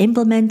just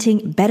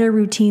implementing better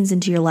routines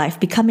into your life,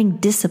 becoming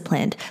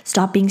disciplined.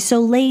 Stop being so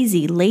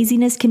lazy.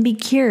 Laziness can be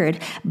cured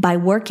by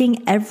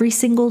working every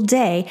single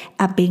day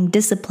at being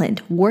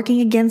disciplined,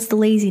 working against the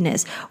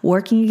laziness,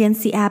 working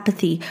against the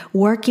apathy,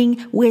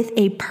 working with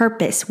a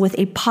purpose, with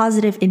a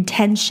positive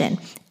intention.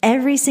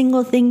 Every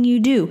single thing you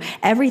do,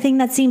 everything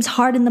that seems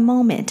hard in the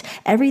moment,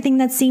 everything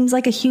that seems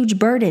like a huge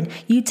burden,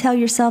 you tell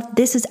yourself,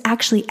 this is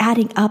actually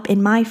adding up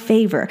in my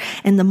favor.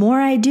 And the more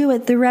I do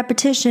it through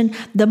repetition,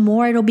 the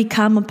more it'll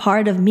become a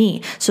part of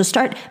me. So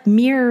start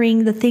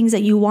mirroring the things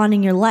that you want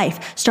in your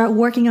life. Start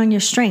working on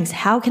your strengths.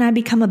 How can I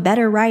become a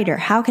better writer?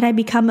 How can I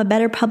become a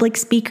better public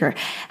speaker?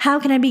 How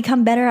can I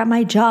become better at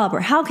my job? Or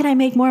how can I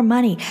make more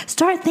money?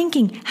 Start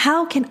thinking,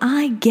 how can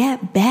I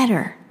get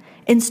better?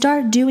 And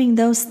start doing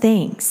those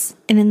things.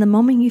 And in the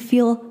moment you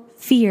feel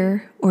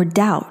fear or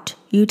doubt,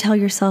 you tell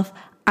yourself,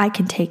 I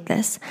can take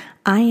this.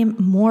 I am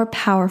more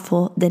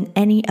powerful than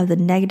any of the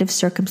negative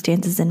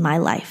circumstances in my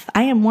life.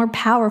 I am more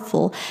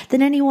powerful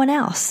than anyone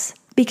else.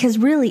 Because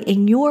really,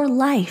 in your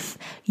life,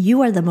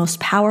 you are the most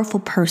powerful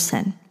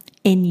person.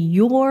 In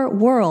your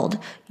world,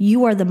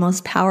 you are the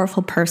most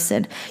powerful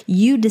person.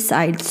 You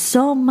decide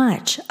so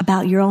much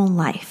about your own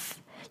life.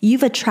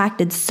 You've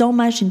attracted so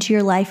much into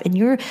your life, and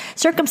your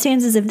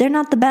circumstances, if they're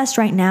not the best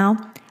right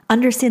now,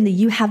 understand that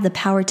you have the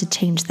power to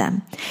change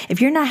them. If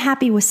you're not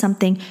happy with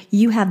something,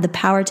 you have the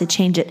power to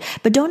change it.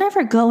 But don't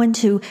ever go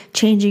into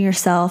changing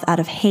yourself out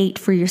of hate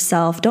for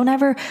yourself. Don't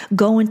ever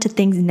go into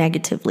things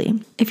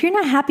negatively. If you're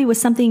not happy with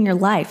something in your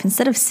life,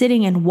 instead of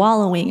sitting and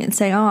wallowing and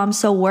saying, oh, I'm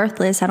so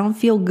worthless, I don't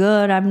feel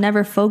good, I'm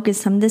never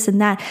focused, I'm this and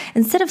that,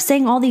 instead of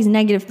saying all these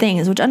negative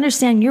things, which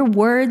understand your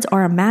words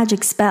are a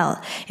magic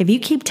spell. If you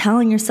keep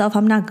telling yourself,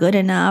 I'm not good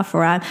enough,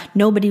 or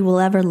nobody will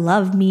ever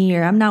love me,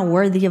 or I'm not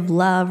worthy of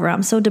love, or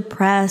I'm so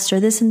depressed, or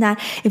this and that.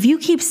 If you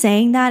keep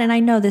saying that, and I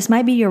know this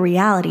might be your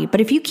reality, but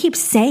if you keep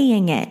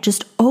saying it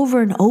just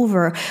over and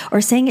over,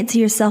 or saying it to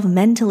yourself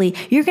mentally,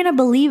 you're going to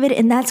believe it,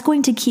 and that's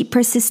going to keep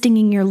persisting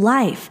in your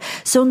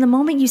life. So in the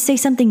moment you say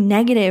something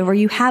negative, or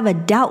you have a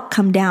doubt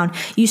come down,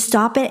 you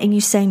stop it and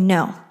you say,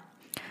 no,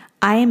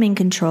 I am in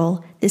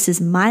control. This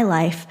is my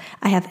life.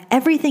 I have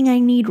everything I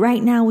need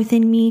right now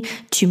within me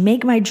to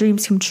make my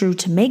dreams come true,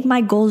 to make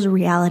my goals a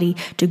reality,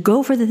 to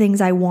go for the things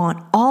I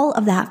want. All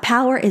of that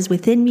power is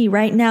within me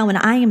right now, and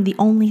I am the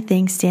only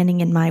thing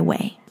standing in my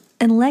way.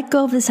 And let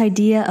go of this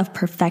idea of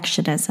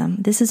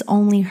perfectionism. This is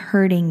only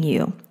hurting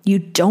you. You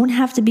don't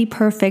have to be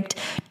perfect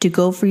to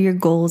go for your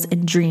goals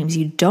and dreams.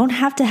 You don't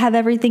have to have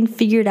everything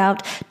figured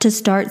out to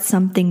start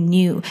something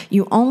new.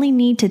 You only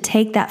need to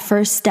take that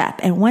first step.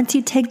 And once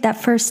you take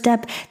that first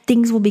step,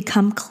 things will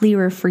become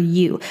clearer for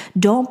you.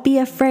 Don't be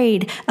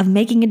afraid of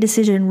making a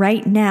decision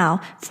right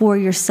now for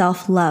your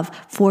self-love,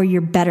 for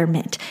your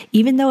betterment.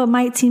 Even though it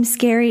might seem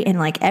scary and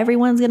like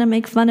everyone's going to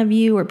make fun of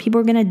you or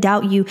people are going to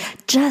doubt you,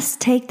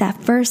 just take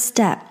that first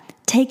step.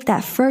 Take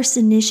that first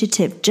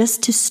initiative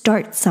just to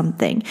start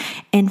something.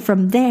 And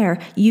from there,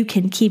 you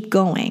can keep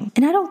going.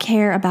 And I don't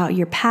care about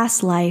your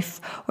past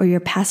life or your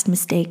past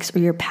mistakes or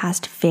your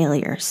past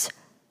failures.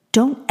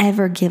 Don't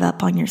ever give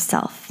up on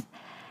yourself.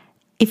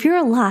 If you're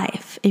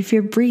alive, if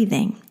you're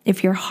breathing,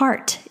 if your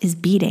heart is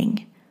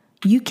beating,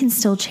 you can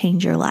still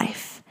change your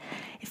life.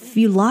 If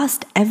you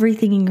lost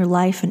everything in your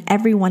life and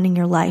everyone in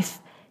your life,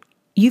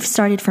 you've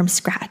started from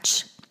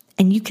scratch,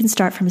 and you can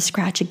start from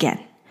scratch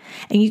again.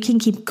 And you can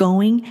keep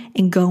going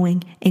and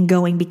going and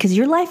going, because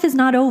your life is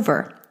not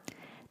over.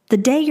 The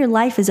day your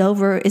life is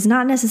over is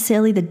not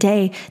necessarily the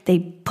day they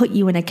put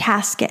you in a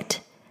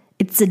casket.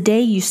 It's the day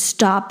you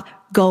stop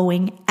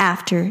going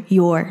after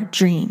your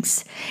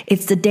dreams.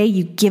 It's the day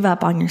you give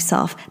up on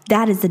yourself.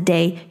 That is the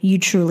day you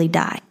truly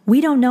die. We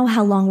don't know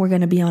how long we're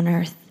going to be on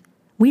earth.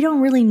 We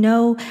don't really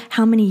know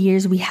how many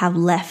years we have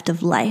left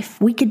of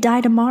life. We could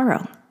die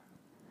tomorrow.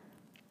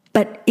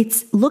 But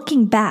it's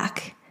looking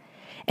back.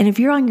 And if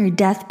you're on your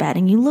deathbed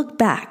and you look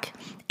back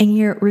and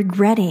you're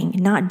regretting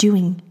not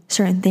doing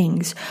certain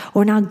things,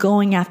 or not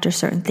going after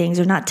certain things,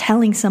 or not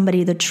telling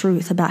somebody the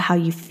truth about how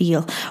you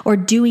feel, or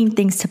doing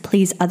things to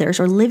please others,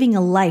 or living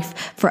a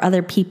life for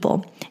other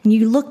people, and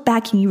you look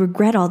back and you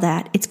regret all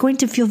that, it's going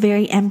to feel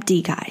very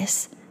empty,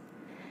 guys.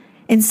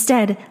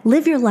 Instead,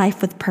 live your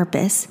life with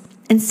purpose.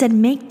 Instead,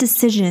 make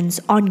decisions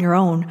on your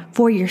own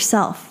for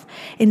yourself.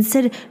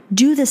 Instead,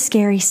 do the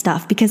scary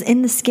stuff, because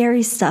in the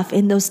scary stuff,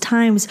 in those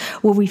times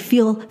where we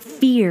feel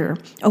fear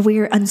or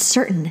we're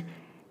uncertain,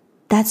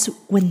 that's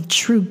when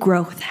true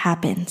growth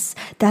happens.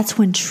 That's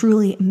when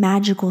truly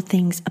magical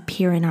things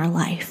appear in our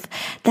life.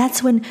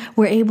 That's when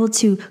we're able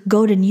to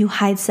go to new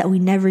heights that we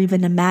never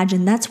even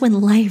imagined. That's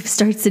when life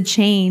starts to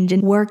change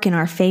and work in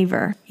our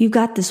favor. You've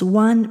got this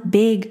one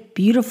big,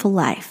 beautiful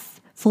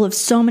life, full of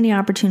so many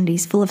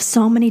opportunities, full of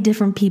so many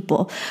different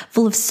people,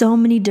 full of so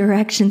many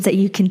directions that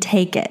you can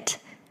take it.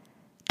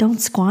 Don't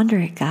squander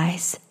it,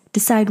 guys.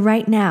 Decide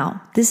right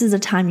now, this is the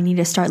time you need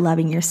to start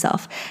loving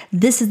yourself.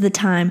 This is the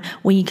time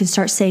when you can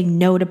start saying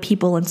no to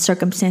people and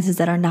circumstances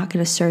that are not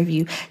going to serve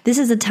you. This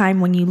is the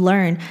time when you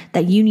learn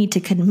that you need to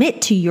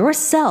commit to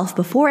yourself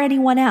before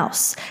anyone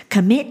else.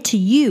 Commit to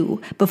you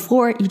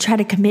before you try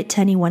to commit to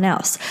anyone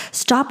else.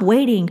 Stop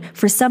waiting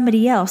for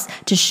somebody else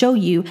to show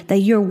you that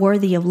you're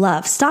worthy of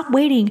love. Stop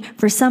waiting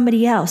for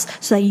somebody else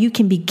so that you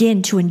can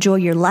begin to enjoy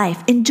your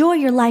life. Enjoy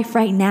your life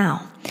right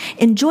now.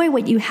 Enjoy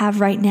what you have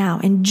right now.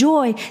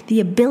 Enjoy the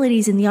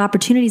abilities and the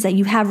opportunities that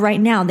you have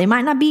right now. They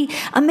might not be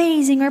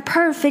amazing or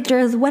perfect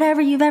or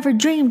whatever you've ever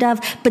dreamed of,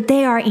 but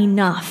they are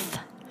enough.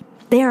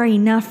 They are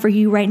enough for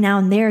you right now,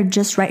 and they're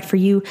just right for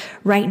you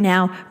right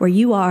now where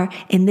you are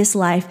in this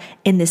life,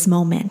 in this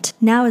moment.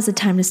 Now is the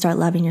time to start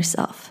loving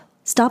yourself.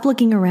 Stop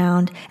looking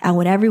around at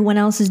what everyone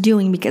else is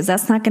doing, because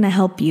that's not going to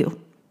help you.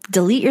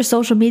 Delete your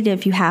social media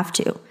if you have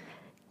to.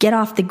 Get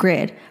off the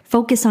grid.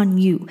 Focus on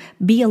you.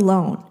 Be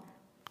alone.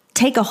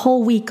 Take a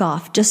whole week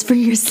off just for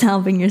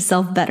yourself and your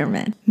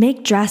self-betterment.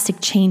 Make drastic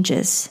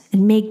changes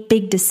and make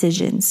big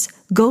decisions.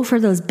 Go for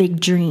those big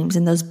dreams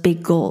and those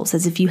big goals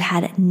as if you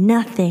had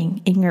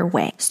nothing in your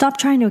way. Stop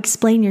trying to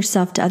explain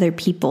yourself to other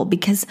people,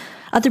 because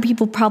other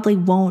people probably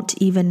won't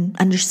even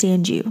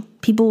understand you.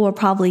 People will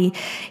probably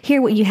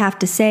hear what you have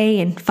to say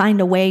and find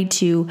a way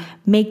to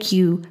make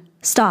you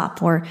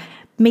stop or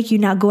make you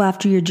not go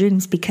after your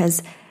dreams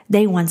because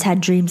they once had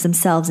dreams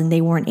themselves and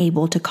they weren't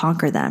able to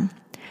conquer them.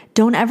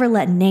 Don't ever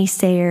let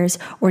naysayers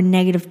or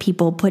negative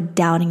people put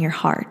doubt in your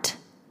heart.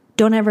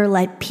 Don't ever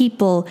let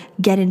people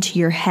get into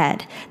your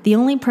head. The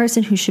only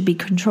person who should be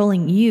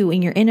controlling you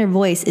and your inner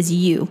voice is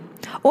you.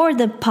 Or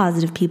the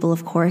positive people,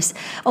 of course.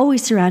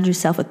 Always surround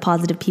yourself with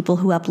positive people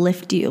who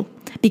uplift you.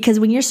 Because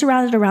when you're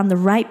surrounded around the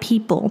right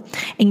people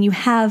and you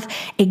have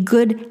a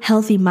good,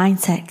 healthy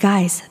mindset,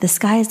 guys, the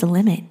sky is the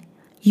limit.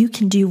 You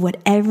can do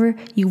whatever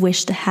you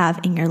wish to have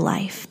in your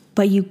life.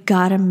 But you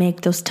gotta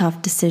make those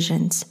tough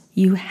decisions.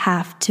 You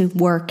have to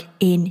work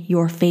in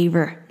your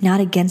favor,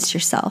 not against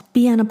yourself.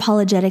 Be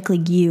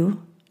unapologetically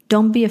you.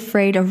 Don't be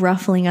afraid of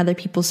ruffling other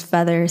people's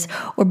feathers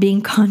or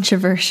being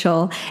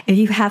controversial. If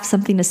you have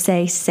something to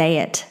say, say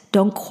it.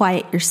 Don't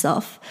quiet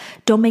yourself.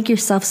 Don't make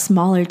yourself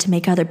smaller to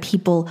make other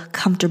people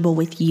comfortable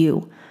with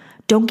you.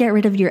 Don't get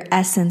rid of your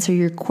essence or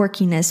your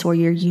quirkiness or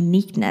your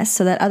uniqueness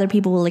so that other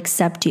people will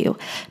accept you.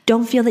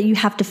 Don't feel that you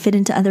have to fit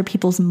into other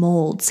people's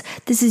molds.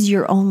 This is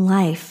your own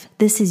life.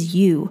 This is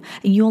you.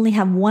 And you only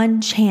have one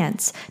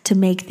chance to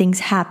make things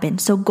happen.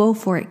 So go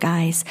for it,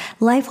 guys.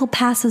 Life will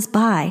pass us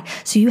by.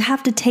 So you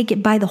have to take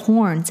it by the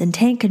horns and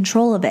take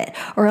control of it,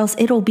 or else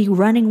it'll be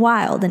running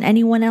wild and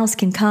anyone else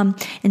can come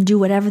and do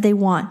whatever they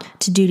want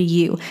to do to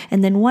you.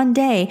 And then one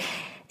day,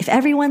 if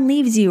everyone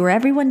leaves you or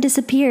everyone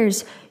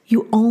disappears,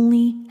 you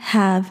only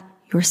have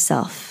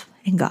yourself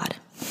and God,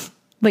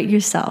 but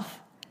yourself.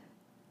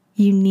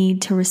 You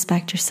need to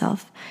respect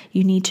yourself.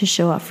 You need to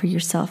show up for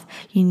yourself.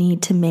 You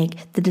need to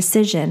make the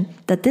decision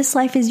that this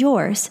life is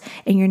yours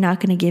and you're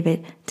not going to give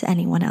it to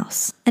anyone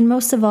else. And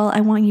most of all,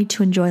 I want you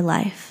to enjoy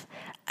life.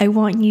 I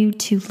want you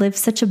to live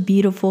such a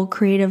beautiful,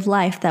 creative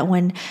life that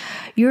when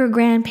you're a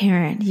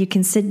grandparent, you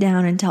can sit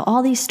down and tell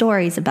all these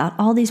stories about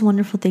all these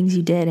wonderful things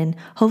you did and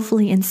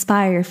hopefully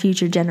inspire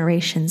future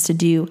generations to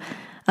do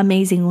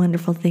amazing,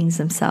 wonderful things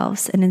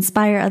themselves and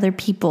inspire other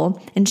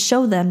people and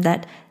show them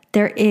that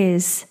there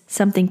is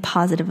something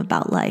positive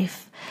about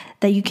life,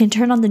 that you can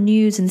turn on the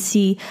news and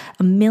see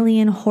a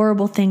million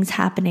horrible things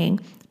happening.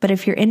 But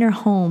if your inner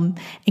home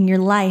and your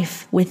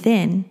life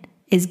within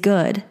is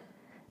good,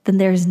 then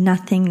there's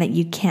nothing that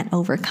you can't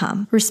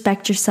overcome.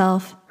 Respect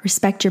yourself.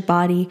 Respect your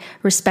body,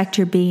 respect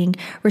your being,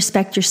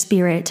 respect your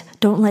spirit.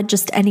 Don't let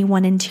just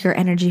anyone into your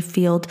energy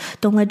field.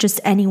 Don't let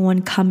just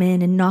anyone come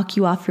in and knock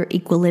you off your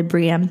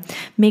equilibrium.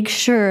 Make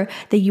sure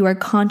that you are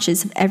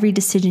conscious of every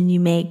decision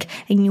you make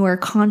and you are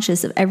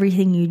conscious of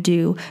everything you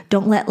do.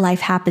 Don't let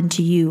life happen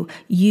to you.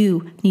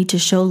 You need to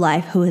show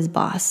life who is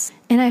boss.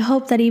 And I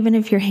hope that even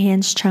if your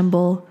hands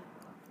tremble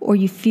or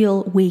you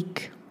feel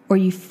weak or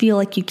you feel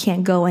like you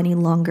can't go any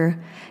longer,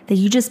 that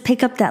you just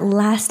pick up that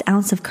last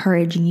ounce of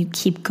courage and you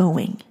keep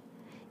going.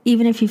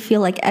 Even if you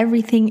feel like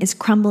everything is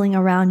crumbling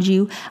around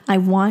you, I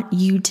want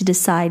you to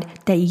decide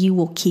that you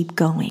will keep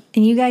going.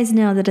 And you guys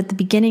know that at the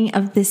beginning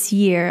of this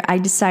year, I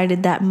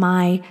decided that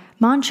my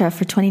mantra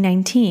for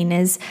 2019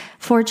 is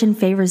fortune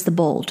favors the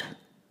bold.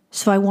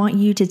 So I want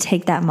you to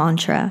take that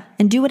mantra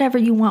and do whatever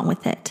you want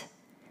with it.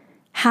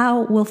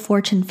 How will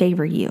fortune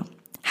favor you?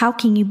 How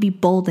can you be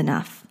bold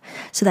enough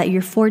so that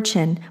your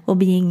fortune will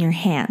be in your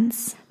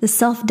hands? The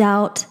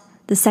self-doubt,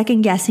 the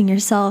second-guessing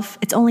yourself,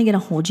 it's only going to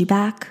hold you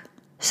back.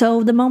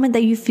 So the moment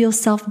that you feel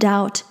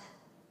self-doubt,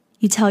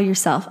 you tell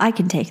yourself, I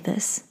can take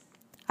this.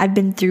 I've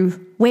been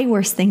through way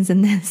worse things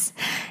than this,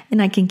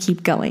 and I can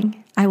keep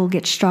going. I will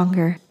get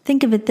stronger.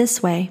 Think of it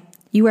this way.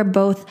 You are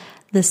both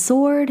the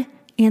sword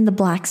and the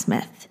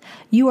blacksmith.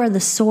 You are the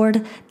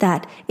sword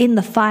that in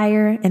the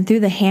fire and through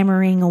the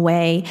hammering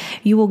away,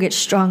 you will get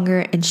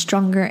stronger and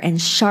stronger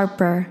and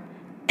sharper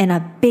and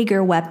a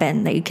bigger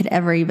weapon that you could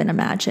ever even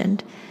imagine.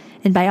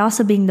 And by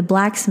also being the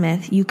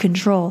blacksmith, you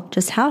control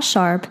just how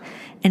sharp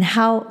and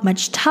how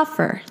much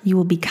tougher you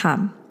will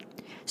become.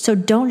 So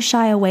don't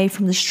shy away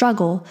from the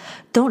struggle.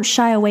 Don't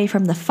shy away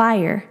from the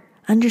fire.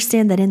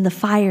 Understand that in the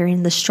fire,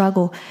 in the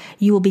struggle,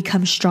 you will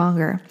become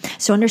stronger.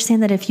 So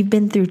understand that if you've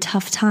been through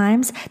tough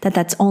times,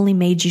 that's only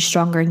made you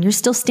stronger and you're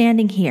still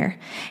standing here.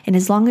 And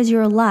as long as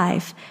you're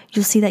alive,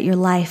 you'll see that your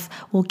life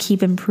will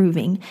keep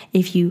improving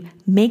if you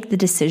make the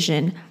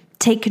decision.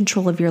 Take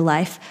control of your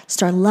life,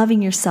 start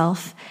loving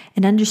yourself,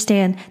 and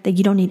understand that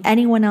you don't need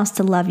anyone else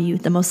to love you.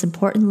 The most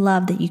important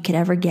love that you could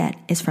ever get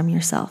is from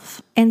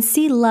yourself. And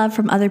see love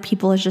from other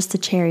people as just a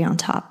cherry on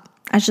top,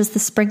 as just the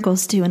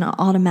sprinkles to an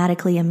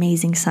automatically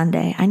amazing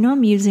Sunday. I know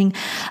I'm using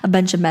a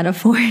bunch of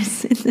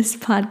metaphors in this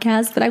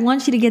podcast, but I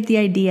want you to get the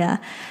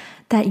idea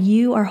that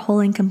you are whole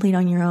and complete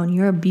on your own.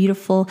 You're a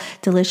beautiful,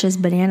 delicious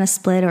banana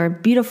split or a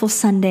beautiful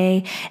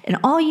sundae, and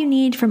all you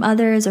need from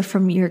others or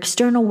from your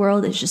external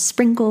world is just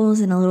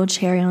sprinkles and a little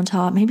cherry on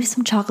top, maybe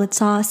some chocolate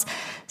sauce,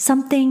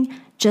 something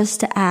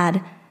just to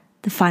add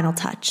the final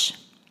touch.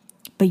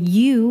 But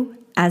you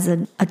as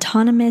an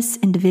autonomous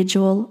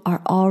individual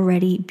are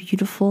already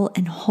beautiful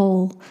and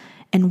whole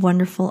and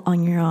wonderful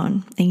on your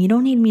own. And you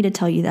don't need me to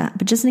tell you that,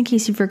 but just in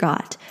case you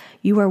forgot,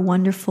 you are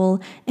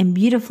wonderful and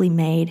beautifully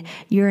made.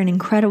 You're an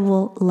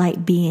incredible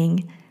light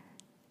being,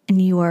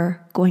 and you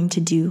are going to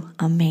do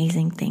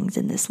amazing things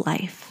in this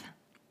life.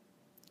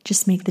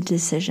 Just make the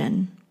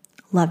decision.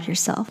 Love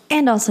yourself.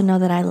 And also know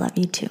that I love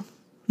you too.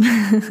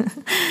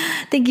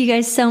 Thank you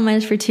guys so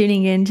much for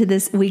tuning in to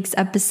this week's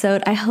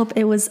episode. I hope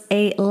it was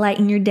a light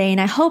in your day, and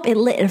I hope it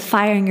lit a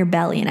fire in your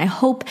belly. And I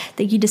hope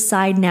that you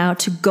decide now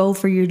to go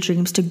for your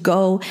dreams, to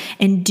go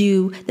and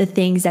do the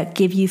things that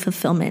give you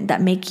fulfillment,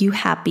 that make you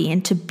happy,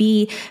 and to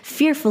be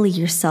fearfully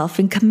yourself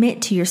and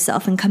commit to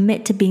yourself and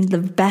commit to being the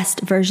best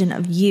version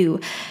of you.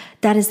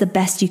 That is the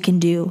best you can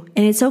do.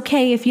 And it's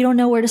okay if you don't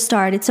know where to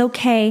start. It's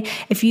okay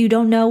if you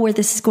don't know where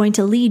this is going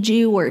to lead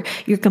you, or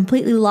you're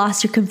completely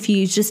lost, you're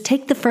confused. Just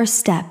take the first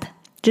step.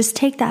 Just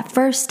take that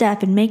first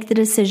step and make the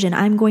decision.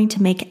 I'm going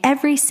to make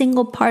every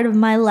single part of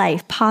my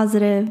life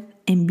positive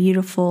and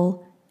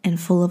beautiful and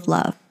full of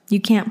love.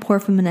 You can't pour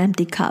from an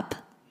empty cup.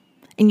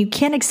 And you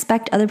can't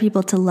expect other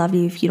people to love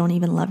you if you don't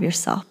even love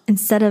yourself.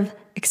 Instead of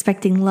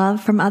expecting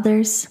love from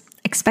others,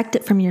 expect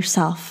it from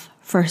yourself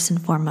first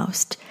and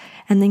foremost.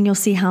 And then you'll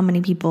see how many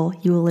people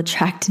you will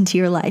attract into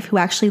your life who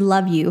actually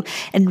love you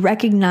and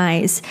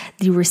recognize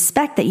the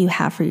respect that you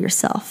have for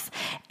yourself.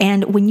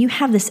 And when you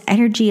have this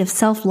energy of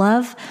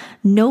self-love,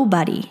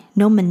 nobody,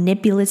 no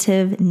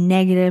manipulative,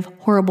 negative,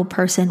 horrible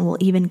person will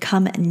even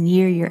come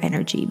near your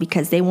energy,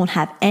 because they won't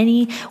have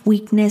any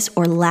weakness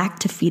or lack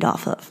to feed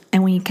off of.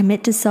 And when you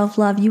commit to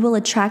self-love, you will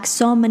attract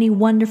so many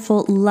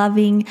wonderful,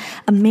 loving,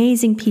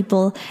 amazing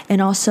people,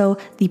 and also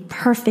the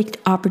perfect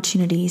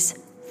opportunities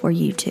for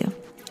you too.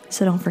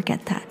 So don't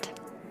forget that.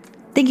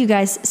 Thank you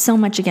guys so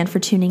much again for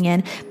tuning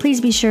in. Please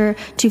be sure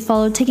to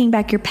follow Taking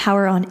Back Your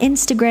Power on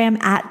Instagram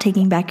at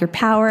Taking Back Your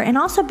Power. And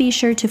also be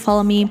sure to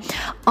follow me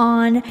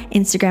on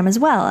Instagram as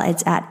well.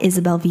 It's at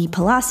Isabel V.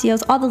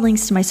 Palacios. All the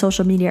links to my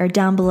social media are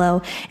down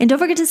below. And don't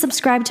forget to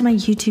subscribe to my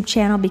YouTube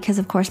channel, because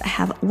of course I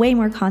have way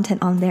more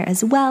content on there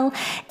as well.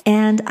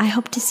 And I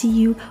hope to see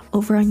you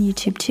over on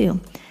YouTube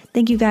too.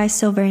 Thank you guys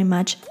so very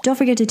much. Don't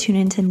forget to tune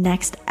in to the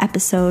next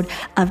episode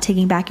of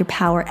Taking Back Your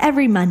Power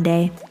every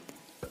Monday.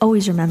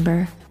 Always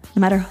remember, no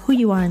matter who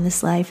you are in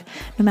this life,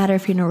 no matter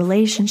if you're in a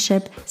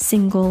relationship,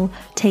 single,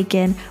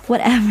 taken,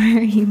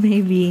 whatever you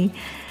may be,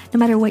 no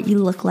matter what you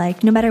look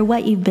like, no matter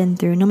what you've been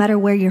through, no matter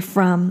where you're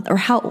from or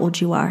how old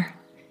you are,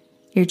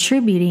 your true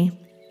beauty,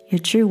 your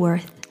true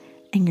worth,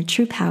 and your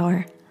true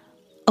power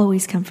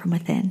always come from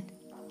within.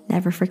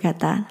 Never forget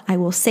that. I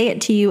will say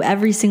it to you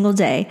every single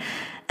day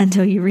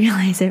until you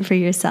realize it for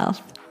yourself.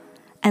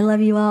 I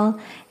love you all,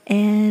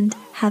 and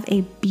have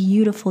a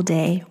beautiful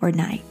day or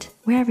night,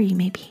 wherever you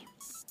may be.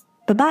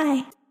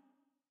 Bye-bye.